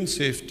the women's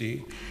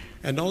safety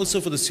and also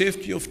for the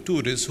safety of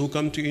tourists who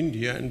come to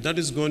India, and that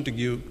is going to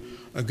give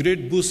a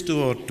great boost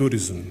to our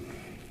tourism.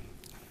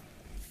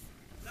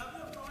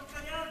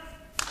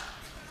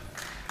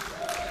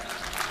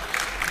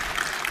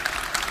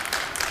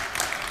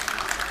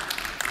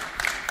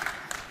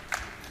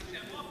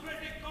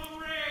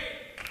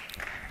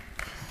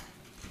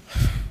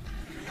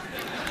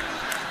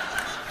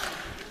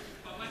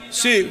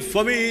 See,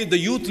 for me, the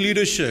youth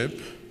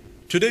leadership,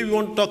 today we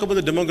want to talk about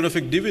the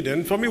demographic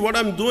dividend. For me, what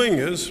I'm doing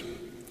is,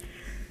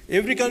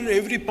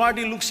 every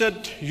party looks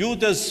at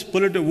youth as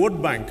political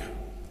vote bank.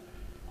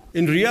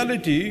 In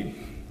reality,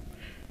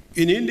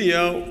 in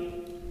India,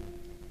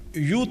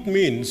 youth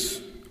means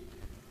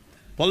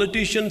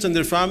politicians and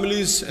their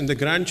families and the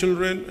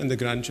grandchildren and the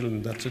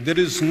grandchildren. That's it. There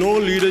is no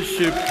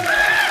leadership.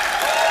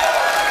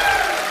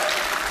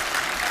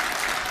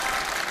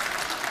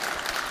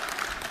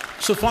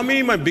 So for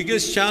me, my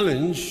biggest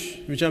challenge,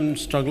 which I'm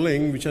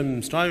struggling, which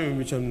I'm striving,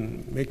 which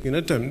I'm making an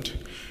attempt,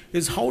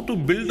 is how to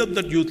build up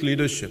that youth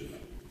leadership.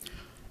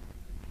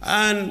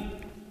 And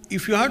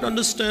if you have to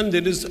understand,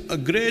 there is a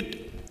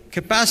great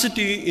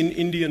capacity in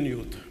Indian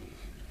youth.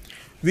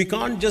 We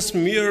can't just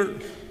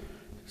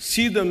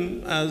see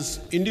them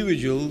as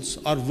individuals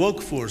or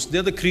workforce. They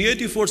are the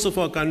creative force of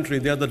our country.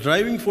 They are the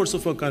driving force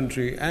of our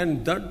country.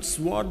 And that's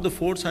what the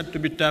force had to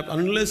be tapped.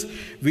 Unless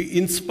we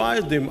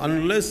inspire them,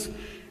 unless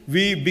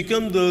we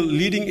become the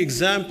leading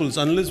examples,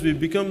 unless we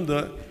become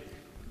the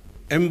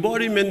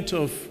embodiment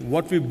of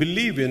what we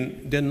believe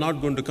in, they're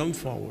not going to come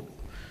forward.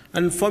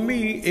 And for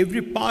me,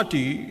 every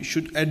party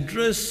should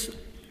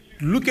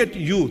look at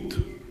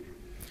youth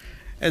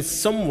as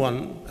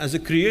someone, as a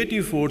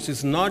creative force,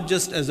 is not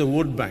just as a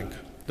vote bank.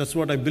 That's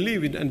what I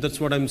believe in, and that's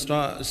what I'm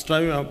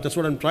that's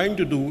what I'm trying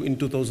to do in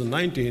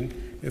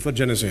 2019 for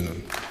Janasena.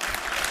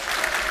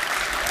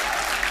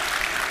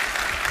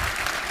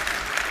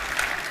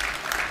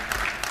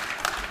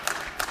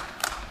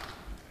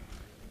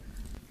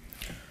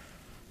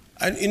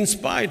 And in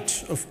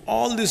spite of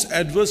all these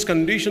adverse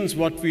conditions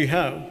what we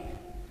have,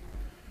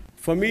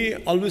 for me,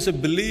 always I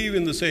believe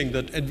in the saying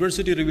that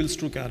adversity reveals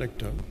true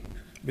character.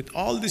 With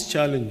all these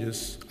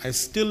challenges, I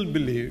still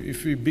believe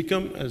if we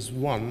become as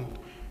one,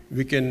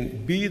 we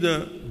can be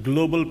the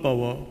global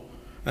power,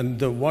 and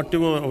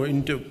whatever our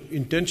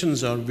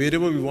intentions are,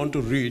 wherever we want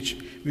to reach,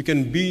 we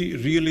can be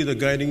really the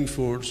guiding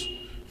force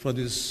for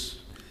this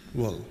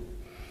world.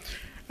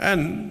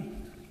 And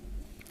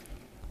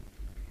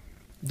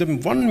the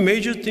one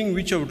major thing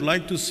which I would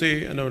like to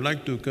say, and I would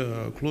like to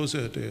close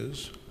it,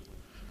 is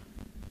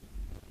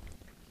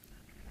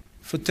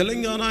for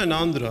Telangana and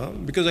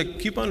Andhra, because I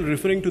keep on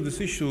referring to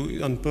this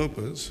issue on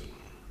purpose,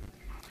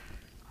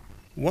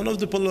 one of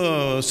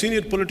the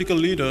senior political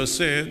leaders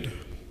said,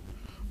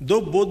 though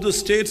both the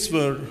states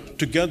were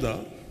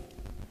together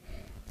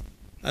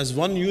as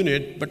one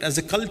unit, but as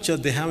a culture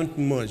they haven't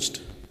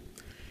merged.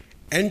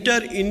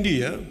 Entire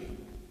India,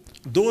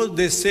 though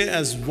they say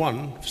as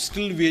one,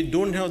 still we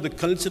don't have the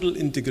cultural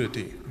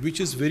integrity,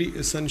 which is very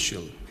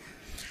essential.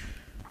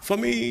 For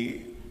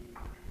me,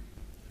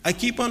 I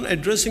keep on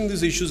addressing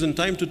these issues in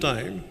time to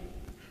time.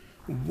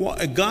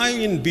 A guy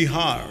in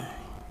Bihar,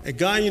 a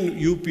guy in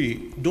UP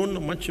don't know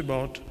much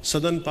about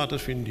southern part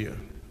of India.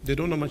 They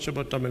don't know much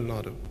about Tamil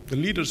Nadu, the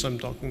leaders I'm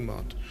talking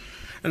about.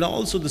 And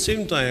also at the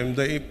same time,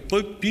 the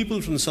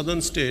people from the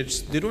southern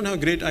states, they don't have a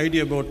great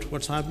idea about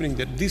what's happening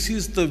there. This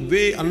is the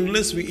way,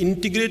 unless we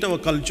integrate our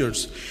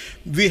cultures.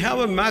 We have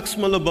a Max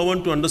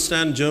Muller-Bowen to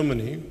understand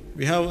Germany.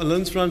 We have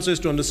Alliance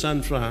Française to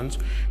understand France.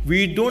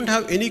 We don't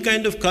have any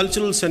kind of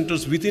cultural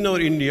centers within our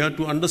India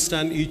to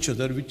understand each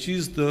other, which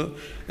is the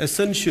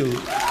essential.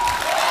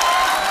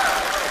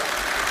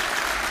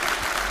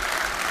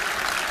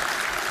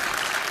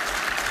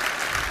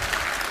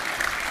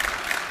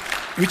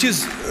 Which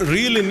is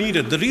really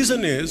needed. The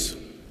reason is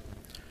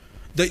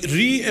the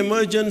the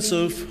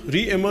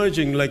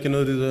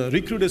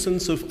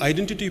recrudescence of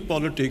identity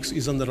politics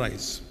is on the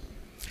rise.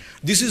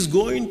 This is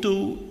going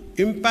to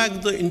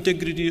impact the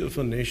integrity of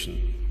a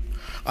nation.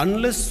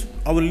 Unless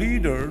our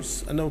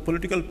leaders and our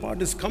political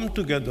parties come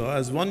together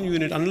as one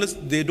unit, unless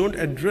they don't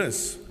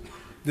address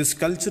these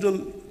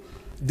cultural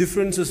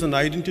differences and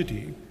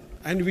identity,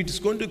 and it is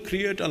going to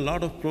create a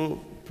lot of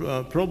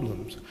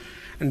problems.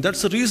 And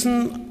that's the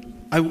reason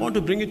I want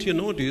to bring it to your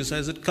notice,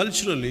 as that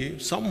culturally,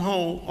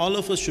 somehow all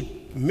of us should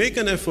make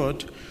an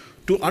effort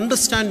to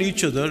understand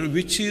each other,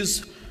 which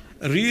is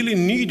really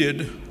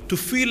needed to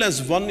feel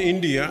as one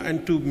India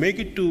and to make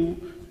it to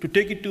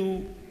take it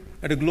to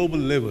at a global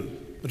level.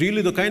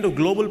 Really the kind of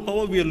global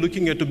power we are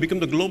looking at to become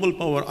the global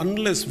power,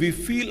 unless we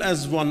feel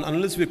as one,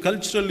 unless we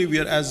culturally we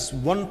are as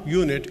one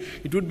unit,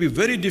 it would be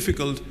very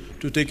difficult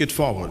to take it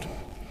forward.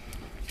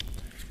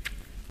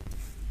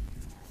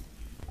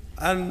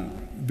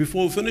 And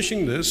before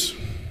finishing this,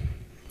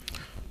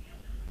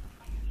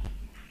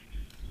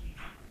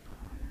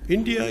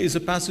 India is a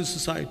passive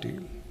society.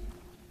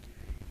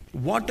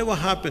 Whatever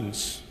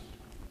happens,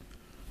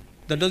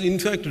 that does, in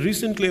fact,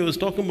 recently I was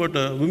talking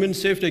about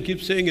women's safety. I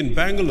keep saying in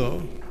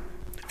Bangalore,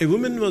 a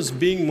woman was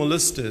being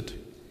molested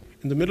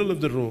in the middle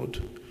of the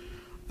road,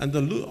 and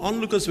the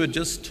onlookers were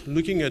just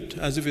looking at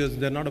as if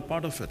they're not a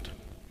part of it.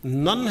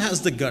 None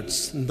has the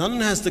guts, none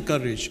has the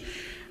courage,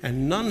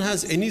 and none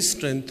has any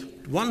strength.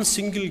 One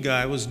single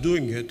guy was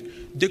doing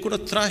it. They could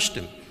have thrashed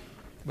him,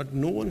 but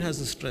no one has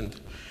the strength.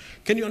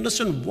 Can you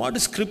understand what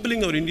is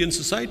crippling our Indian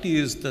society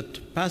is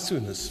that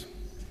passiveness.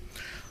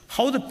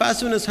 How the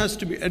passiveness has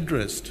to be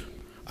addressed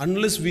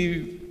unless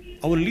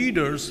our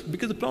leaders,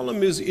 because the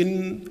problem is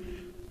in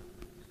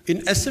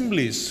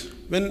assemblies,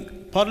 when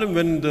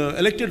the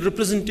elected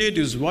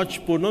representatives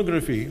watch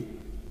pornography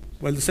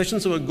while the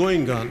sessions were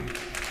going on,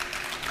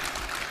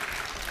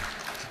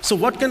 so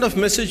what kind of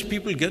message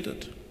people get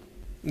it?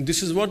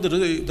 This is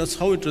that's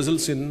how it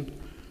results in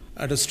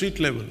at a street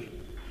level.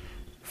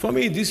 For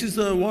me, this is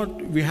what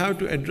we have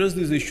to address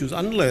these issues.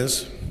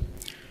 Unless,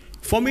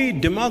 for me,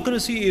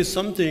 democracy is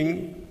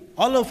something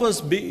all of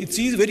us. It's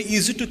very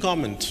easy to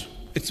comment.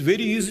 It's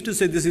very easy to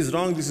say this is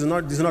wrong, this is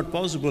not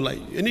possible. A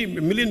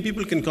million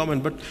people can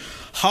comment, but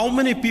how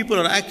many people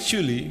are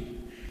actually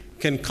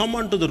can come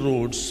onto the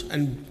roads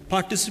and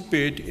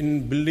participate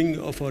in building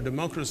of our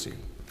democracy?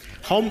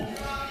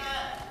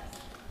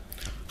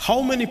 How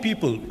many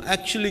people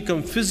actually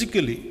come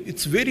physically?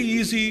 It's very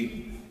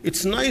easy.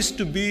 It's nice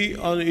to be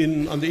on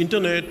the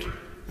internet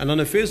and on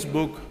a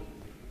Facebook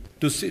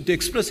to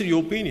express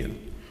your opinion.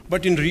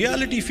 But in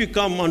reality, if you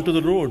come onto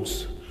the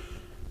roads,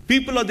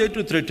 people are there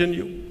to threaten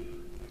you.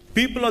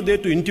 People are there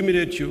to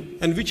intimidate you.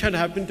 And which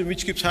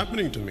keeps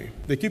happening to me.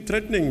 They keep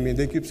threatening me.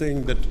 They keep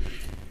saying that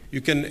you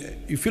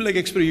feel like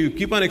you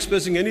keep on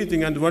expressing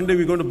anything and one day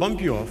we're going to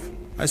bump you off.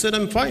 I said,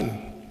 I'm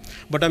fine.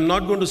 But I'm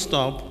not going to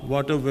stop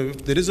whatever.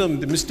 If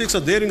the mistakes are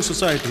there in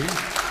society,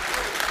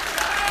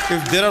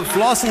 if there are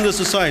flaws in the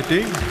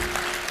society,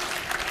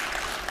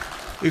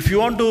 if you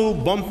want to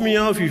bump me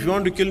off, if you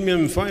want to kill me,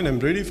 I'm fine. I'm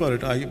ready for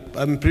it.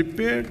 I'm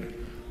prepared.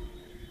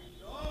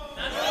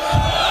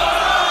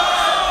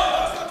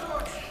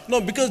 No,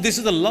 because this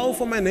is the love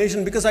for my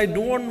nation, because I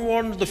don't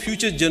want the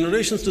future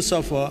generations to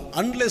suffer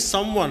unless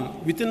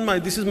someone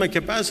this is my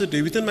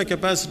capacity, within my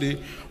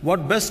capacity,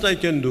 what best I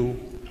can do,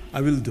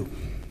 I will do.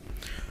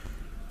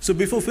 So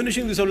before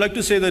finishing this, I would like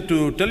to say that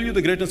to tell you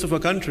the greatness of our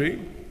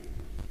country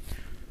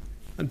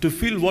and to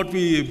feel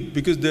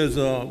because there's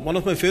one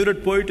of my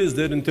favorite poets is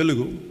there in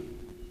Telugu.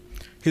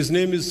 His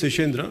name is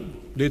Seshendra,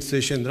 late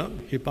Seshendra.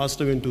 He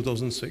passed away in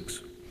 2006.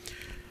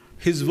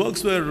 His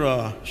works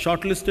were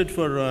shortlisted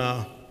for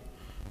a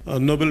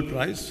Nobel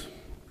Prize.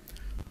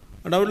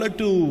 And I would like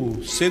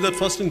to say that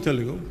first in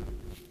Telugu.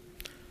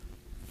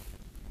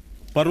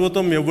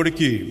 Parvatam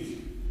evadiki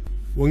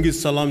vangi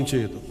salam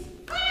cheyadu.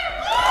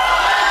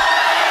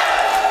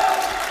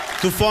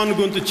 తుఫాను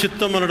గొంతు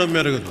చిత్తం అనడం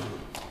మెరగదు.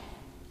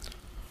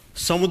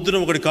 సముద్రం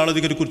ఒకటి కాళ్ళ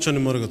దగ్గర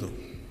కూర్చొని మరగదు.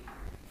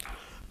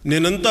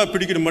 నేనంతా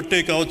పిడికిన మట్టే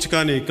కావచ్చు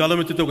కానీ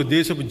కాలమెత్తితే ఒక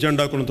దేశపు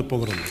జెండా కొనంత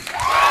పొగరదు.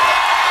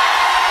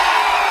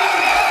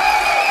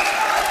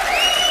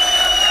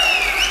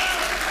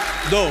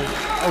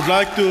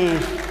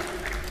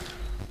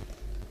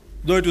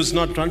 Though it was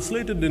not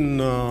translated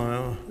in,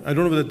 I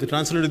don't know whether they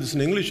translated this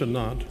in English or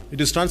not. It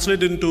is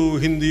translated into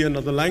Hindi and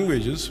other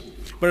languages.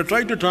 But I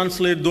tried to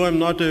translate, though I'm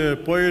not a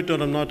poet or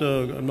I'm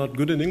not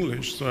good in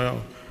English. So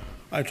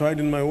I tried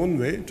in my own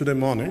way today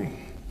morning.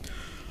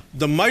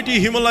 The mighty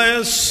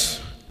Himalayas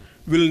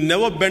will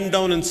never bend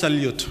down and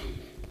salute.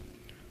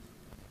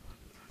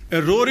 A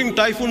roaring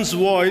typhoon's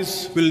voice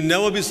will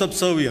never be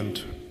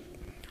subservient.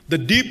 The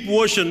deep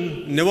ocean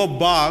never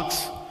barks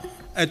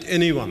at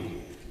anyone.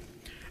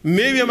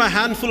 Maybe I'm a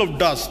handful of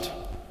dust,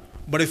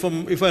 but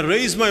if I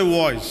raise my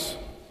voice,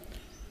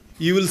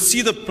 you will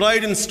see the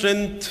pride and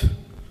strength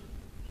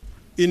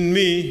in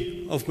me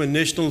of my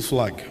national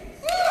flag.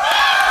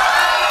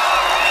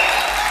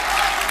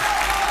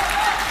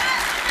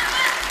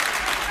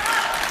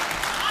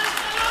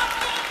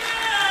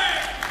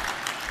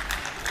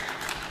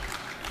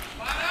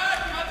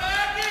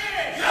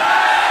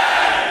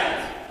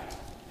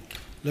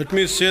 Let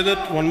me say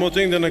that one more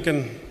thing, then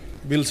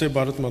we'll say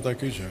Bharat Mata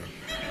Ki Jai.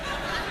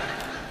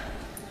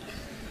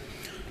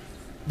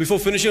 Before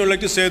finishing, I would like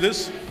to say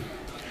this.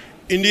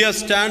 India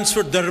stands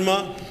for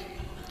Dharma.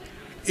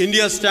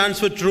 India stands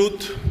for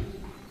truth.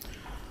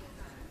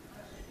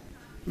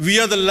 We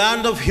are the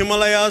land of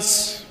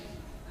Himalayas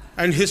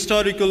and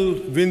historical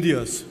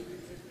Vindhyas.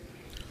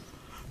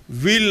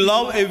 We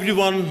love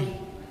everyone,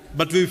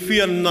 but we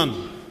fear none.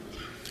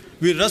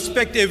 We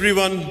respect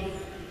everyone,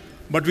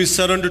 but we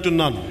surrender to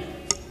none.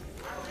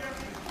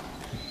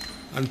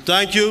 And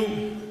thank you.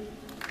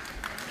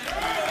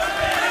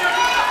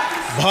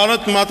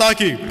 Bharat Mata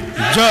Ki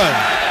Jai.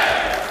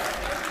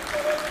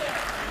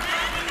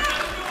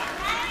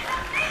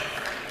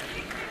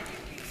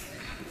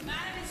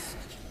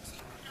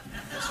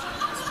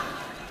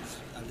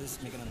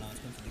 just make an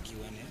announcement for the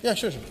Q&A? Yeah,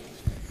 sure.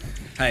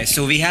 Hi,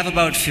 so we have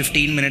about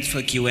 15 minutes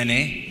for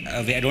Q&A.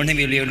 I don't think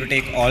we'll be able to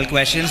take all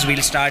questions.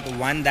 We'll start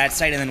one that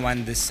side and then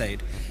one this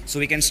side. So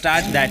we can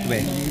start that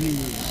way.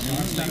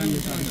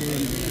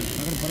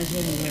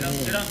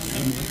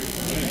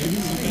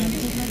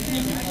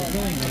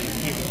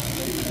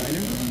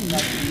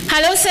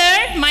 Hello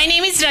sir, my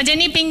name is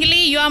Rajani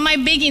Pingli. You are my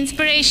big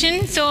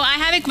inspiration. So I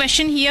have a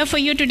question here for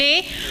you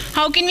today.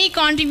 How can we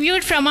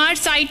contribute from our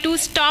side to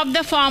stop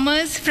the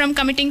farmers from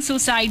committing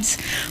suicides?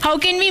 How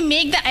can we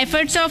make the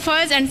efforts of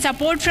us and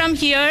support from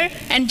here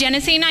and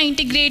Janasena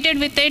integrated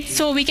with it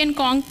so we can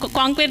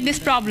conquer this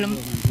problem?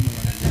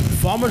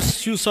 Farmers'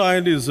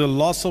 suicide is a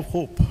loss of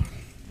hope.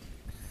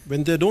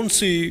 When they don't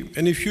see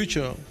any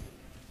future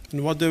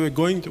in what they're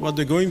going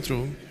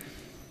through,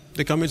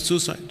 they commit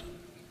suicide.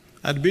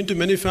 I'd been to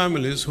many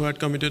families who had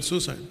committed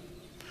suicide.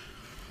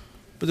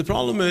 But the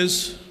problem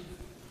is,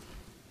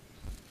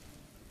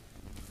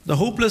 the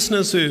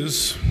hopelessness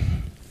is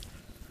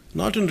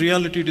not in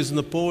reality, it is in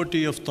the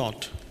poverty of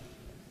thought.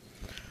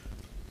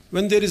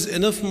 When there is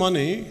enough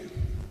money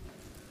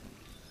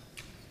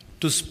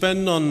to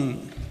spend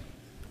on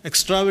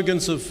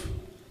extravagance of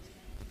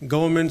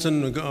governments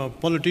and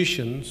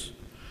politicians,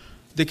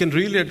 they can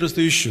really address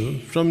the issue.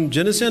 From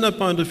Janasena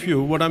point of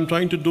view, what I'm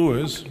trying to do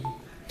is,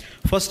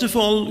 first of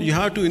all, you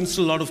have to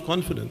instill a lot of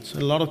confidence,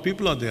 and a lot of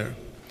people are there.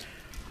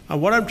 And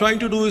what I'm trying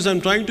to do is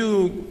I'm trying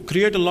to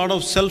create a lot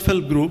of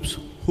self-help groups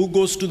who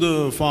goes to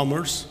the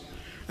farmers,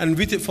 and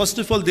first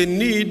of all, they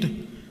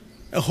need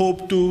a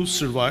hope to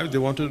survive. They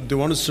want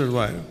to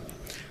survive.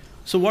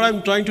 So what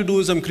I'm trying to do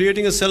is I'm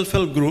creating a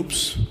self-help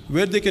groups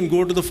where they can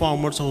go to the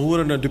farmers who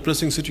are in a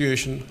depressing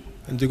situation,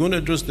 and they're going to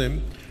address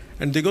them.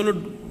 And they're going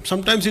to,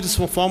 sometimes it is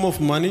a form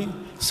of money,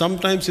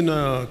 sometimes in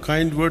a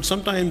kind word,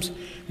 sometimes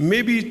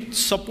maybe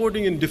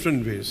supporting in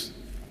different ways.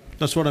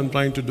 That's what I'm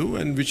trying to do,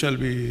 and which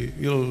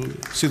you'll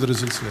see the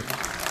results later.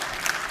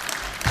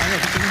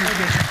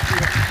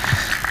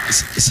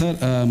 Sir,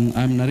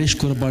 I'm Naresh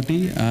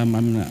Kurapati. I'm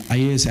an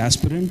IAS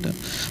aspirant.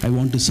 I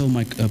want to serve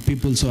my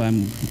people, so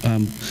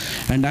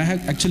and I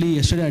have actually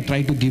yesterday I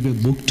tried to give a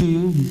book to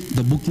you.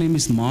 The book name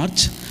is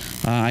March.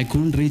 I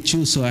couldn't reach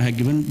you, so I have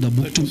given the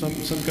book to some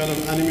kind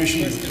of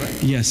animation book,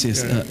 right? Yes.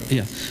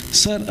 Yeah.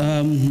 Sir,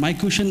 my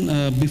question,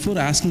 before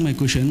asking my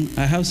question,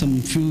 I have some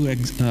few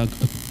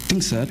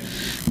things, sir.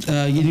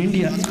 In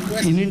India,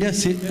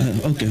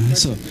 okay,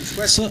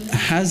 so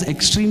has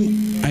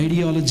extreme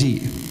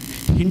ideology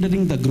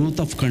hindering the growth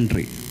of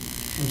country?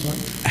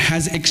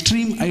 Has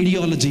extreme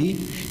ideology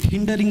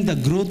hindering the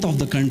growth of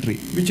the country?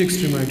 Which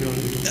extreme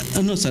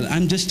ideology? No, sir.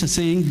 I'm just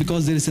saying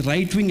because there is a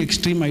right-wing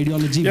extreme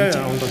ideology. I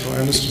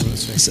understand.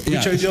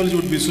 Which ideology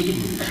would be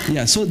suitable?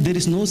 Yeah. So there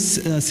is no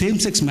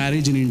same-sex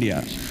marriage in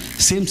India.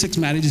 Same-sex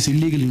marriage is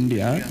illegal in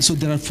India. So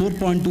there are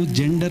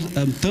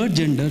 4.2 third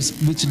genders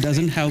which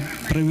doesn't have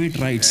private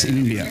rights in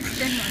India,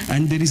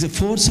 and there is a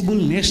forcible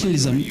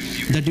nationalism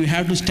that you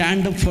have to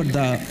stand up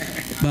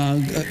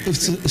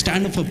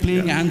for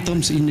playing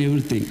anthems in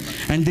everything.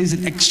 And there is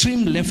an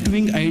extreme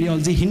left-wing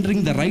ideology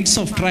hindering the rights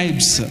of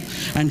tribes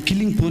and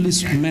killing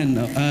policemen.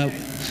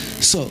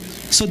 So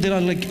there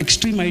are like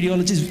extreme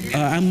ideologies.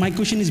 And my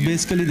question is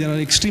basically there are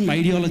extreme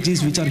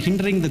ideologies which are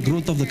hindering the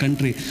growth of the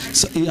country.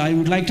 So I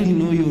would like to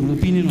know your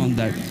opinion on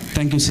that.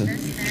 Thank you, sir.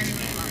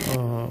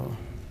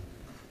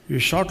 You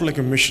shot like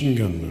a machine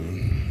gun.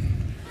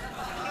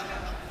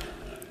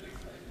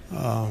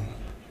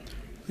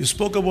 You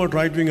spoke about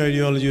right-wing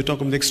ideology, you talk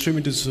about the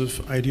extremities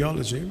of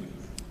ideology.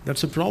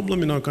 That's a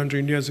problem in our country.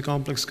 India is a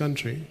complex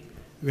country.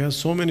 We have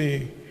so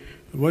many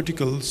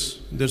verticals.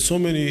 There's so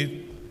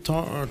many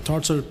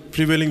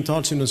prevailing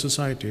thoughts in a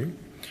society.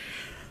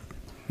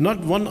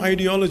 Not one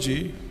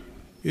ideology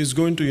is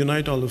going to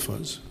unite all of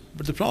us.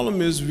 But the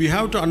problem is we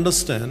have to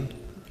understand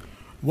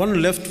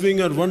one left-wing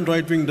or one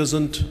right-wing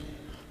doesn't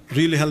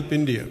really help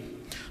India.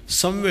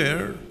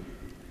 Somewhere,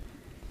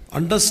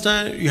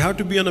 you have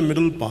to be on a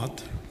middle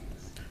path.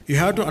 You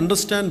have to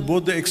understand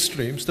both the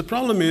extremes. The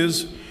problem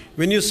is,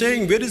 when you're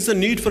saying, where is the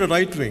need for a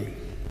right wing?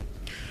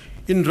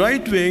 In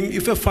right wing,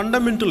 if a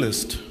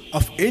fundamentalist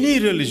of any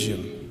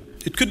religion,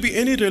 it could be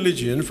any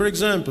religion, for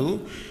example,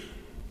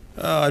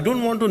 I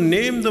don't want to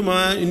name the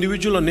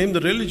individual or name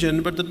the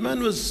religion, but that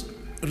man was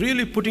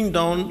really putting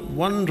down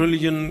one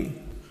religion,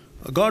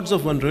 gods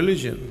of one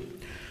religion.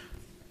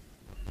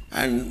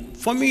 And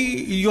for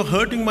me, you're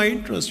hurting my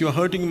interest, you're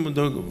hurting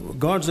the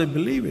gods I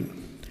believe in.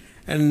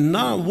 And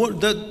now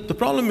the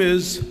problem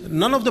is,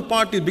 none of the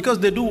parties, because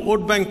they do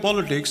vote bank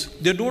politics,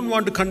 they don't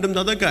want to condemn the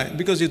other guy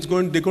because they're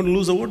going to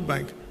lose a vote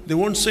bank. They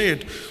won't say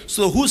it.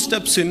 So who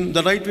steps in?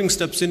 The right wing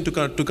steps in to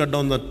cut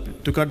down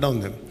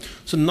them.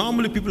 So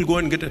normally people go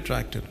and get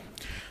attracted.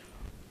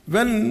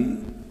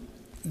 When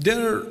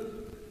they're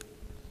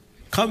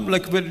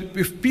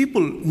if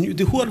people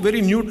who are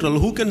very neutral,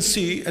 who can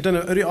see at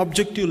a very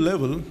objective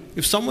level,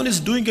 if someone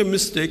is doing a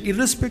mistake,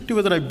 irrespective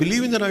whether I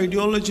believe in their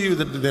ideology,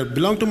 whether they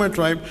belong to my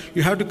tribe,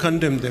 you have to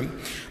condemn them.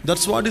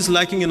 That's what is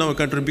lacking in our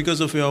country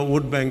because of your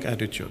vote bank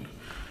attitude.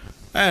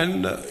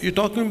 And you're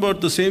talking about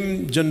the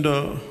same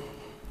gender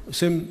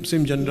same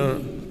gender,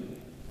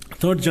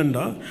 third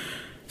gender.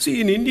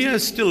 See, in India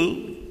still,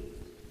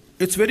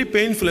 it's very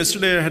painful.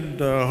 Yesterday I had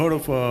heard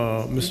of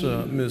Ms.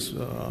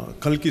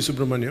 Kalki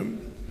Subramaniam.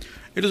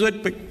 It is very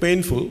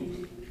painful.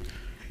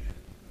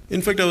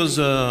 In fact, I was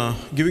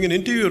giving an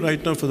interview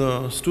right now for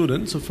the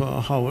students of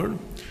Harvard.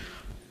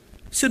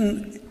 So,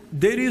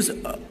 there is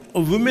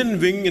a women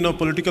wing in our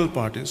political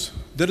parties.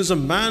 There is a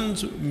men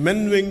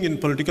wing in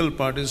political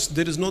parties.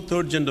 There is no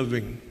third gender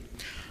wing.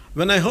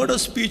 When I heard a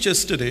speech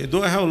yesterday,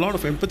 though I have a lot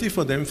of empathy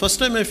for them, first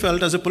time I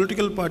felt as a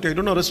political party, I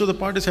don't know, the rest of the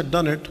parties had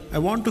done it, I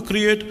want to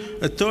create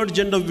a third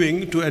gender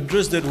wing to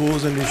address their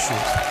woes and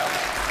issues.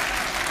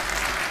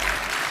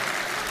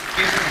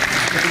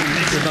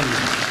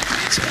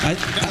 So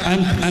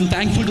I'm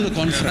thankful to the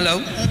conference. Hello.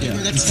 Yeah.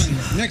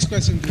 Next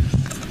question.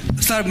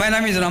 Sir, my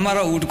name is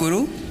Ramara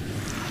Udkuru.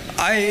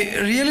 I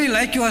really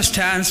like your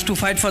stance to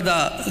fight for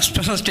the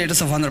special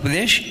status of Andhra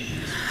Pradesh.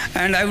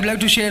 And I would like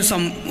to share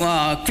some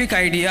quick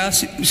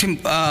ideas,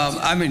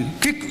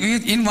 quick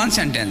in one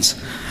sentence.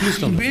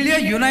 Build a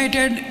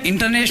united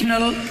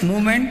international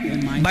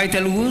movement by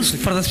Telugus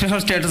for the special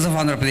status of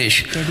Andhra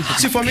Pradesh.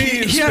 See, for me,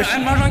 here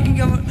I'm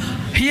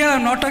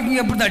not talking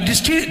about the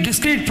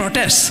discrete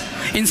protests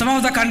in some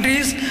of the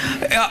countries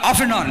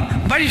off and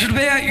on, but it should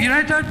be a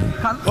united.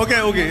 Okay.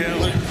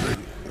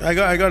 I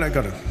got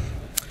it.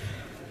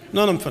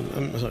 No, I'm fine.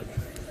 I'm sorry.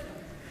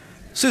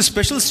 See,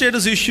 special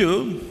status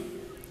issue.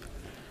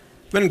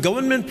 When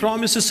government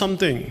promises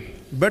something,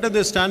 better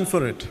they stand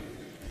for it.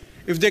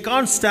 If they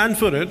can't stand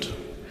for it,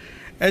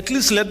 at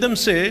least let them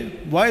say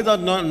why they're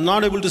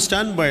not able to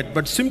stand by it.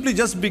 But simply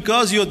just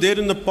because you're there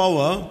in the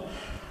power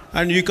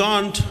and you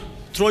can't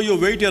throw your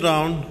weight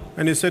around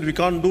and you said we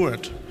can't do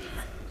it.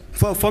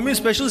 For me,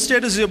 special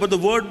status is about the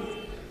word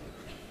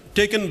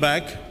taken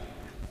back,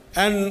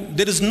 and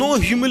there is no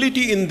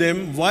humility in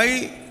them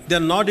why they're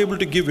not able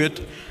to give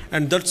it,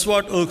 and that's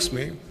what irks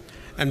me.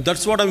 And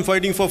that's what I'm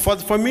fighting for.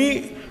 For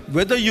me,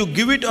 whether you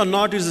give it or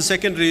not is the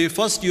secondary.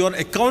 First, you are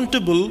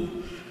accountable,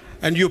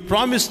 and you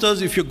promised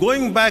us, if you're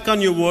going back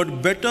on your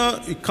word, better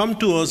you come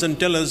to us and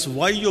tell us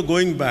why you're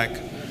going back.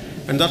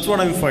 And that's what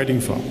I'm fighting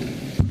for.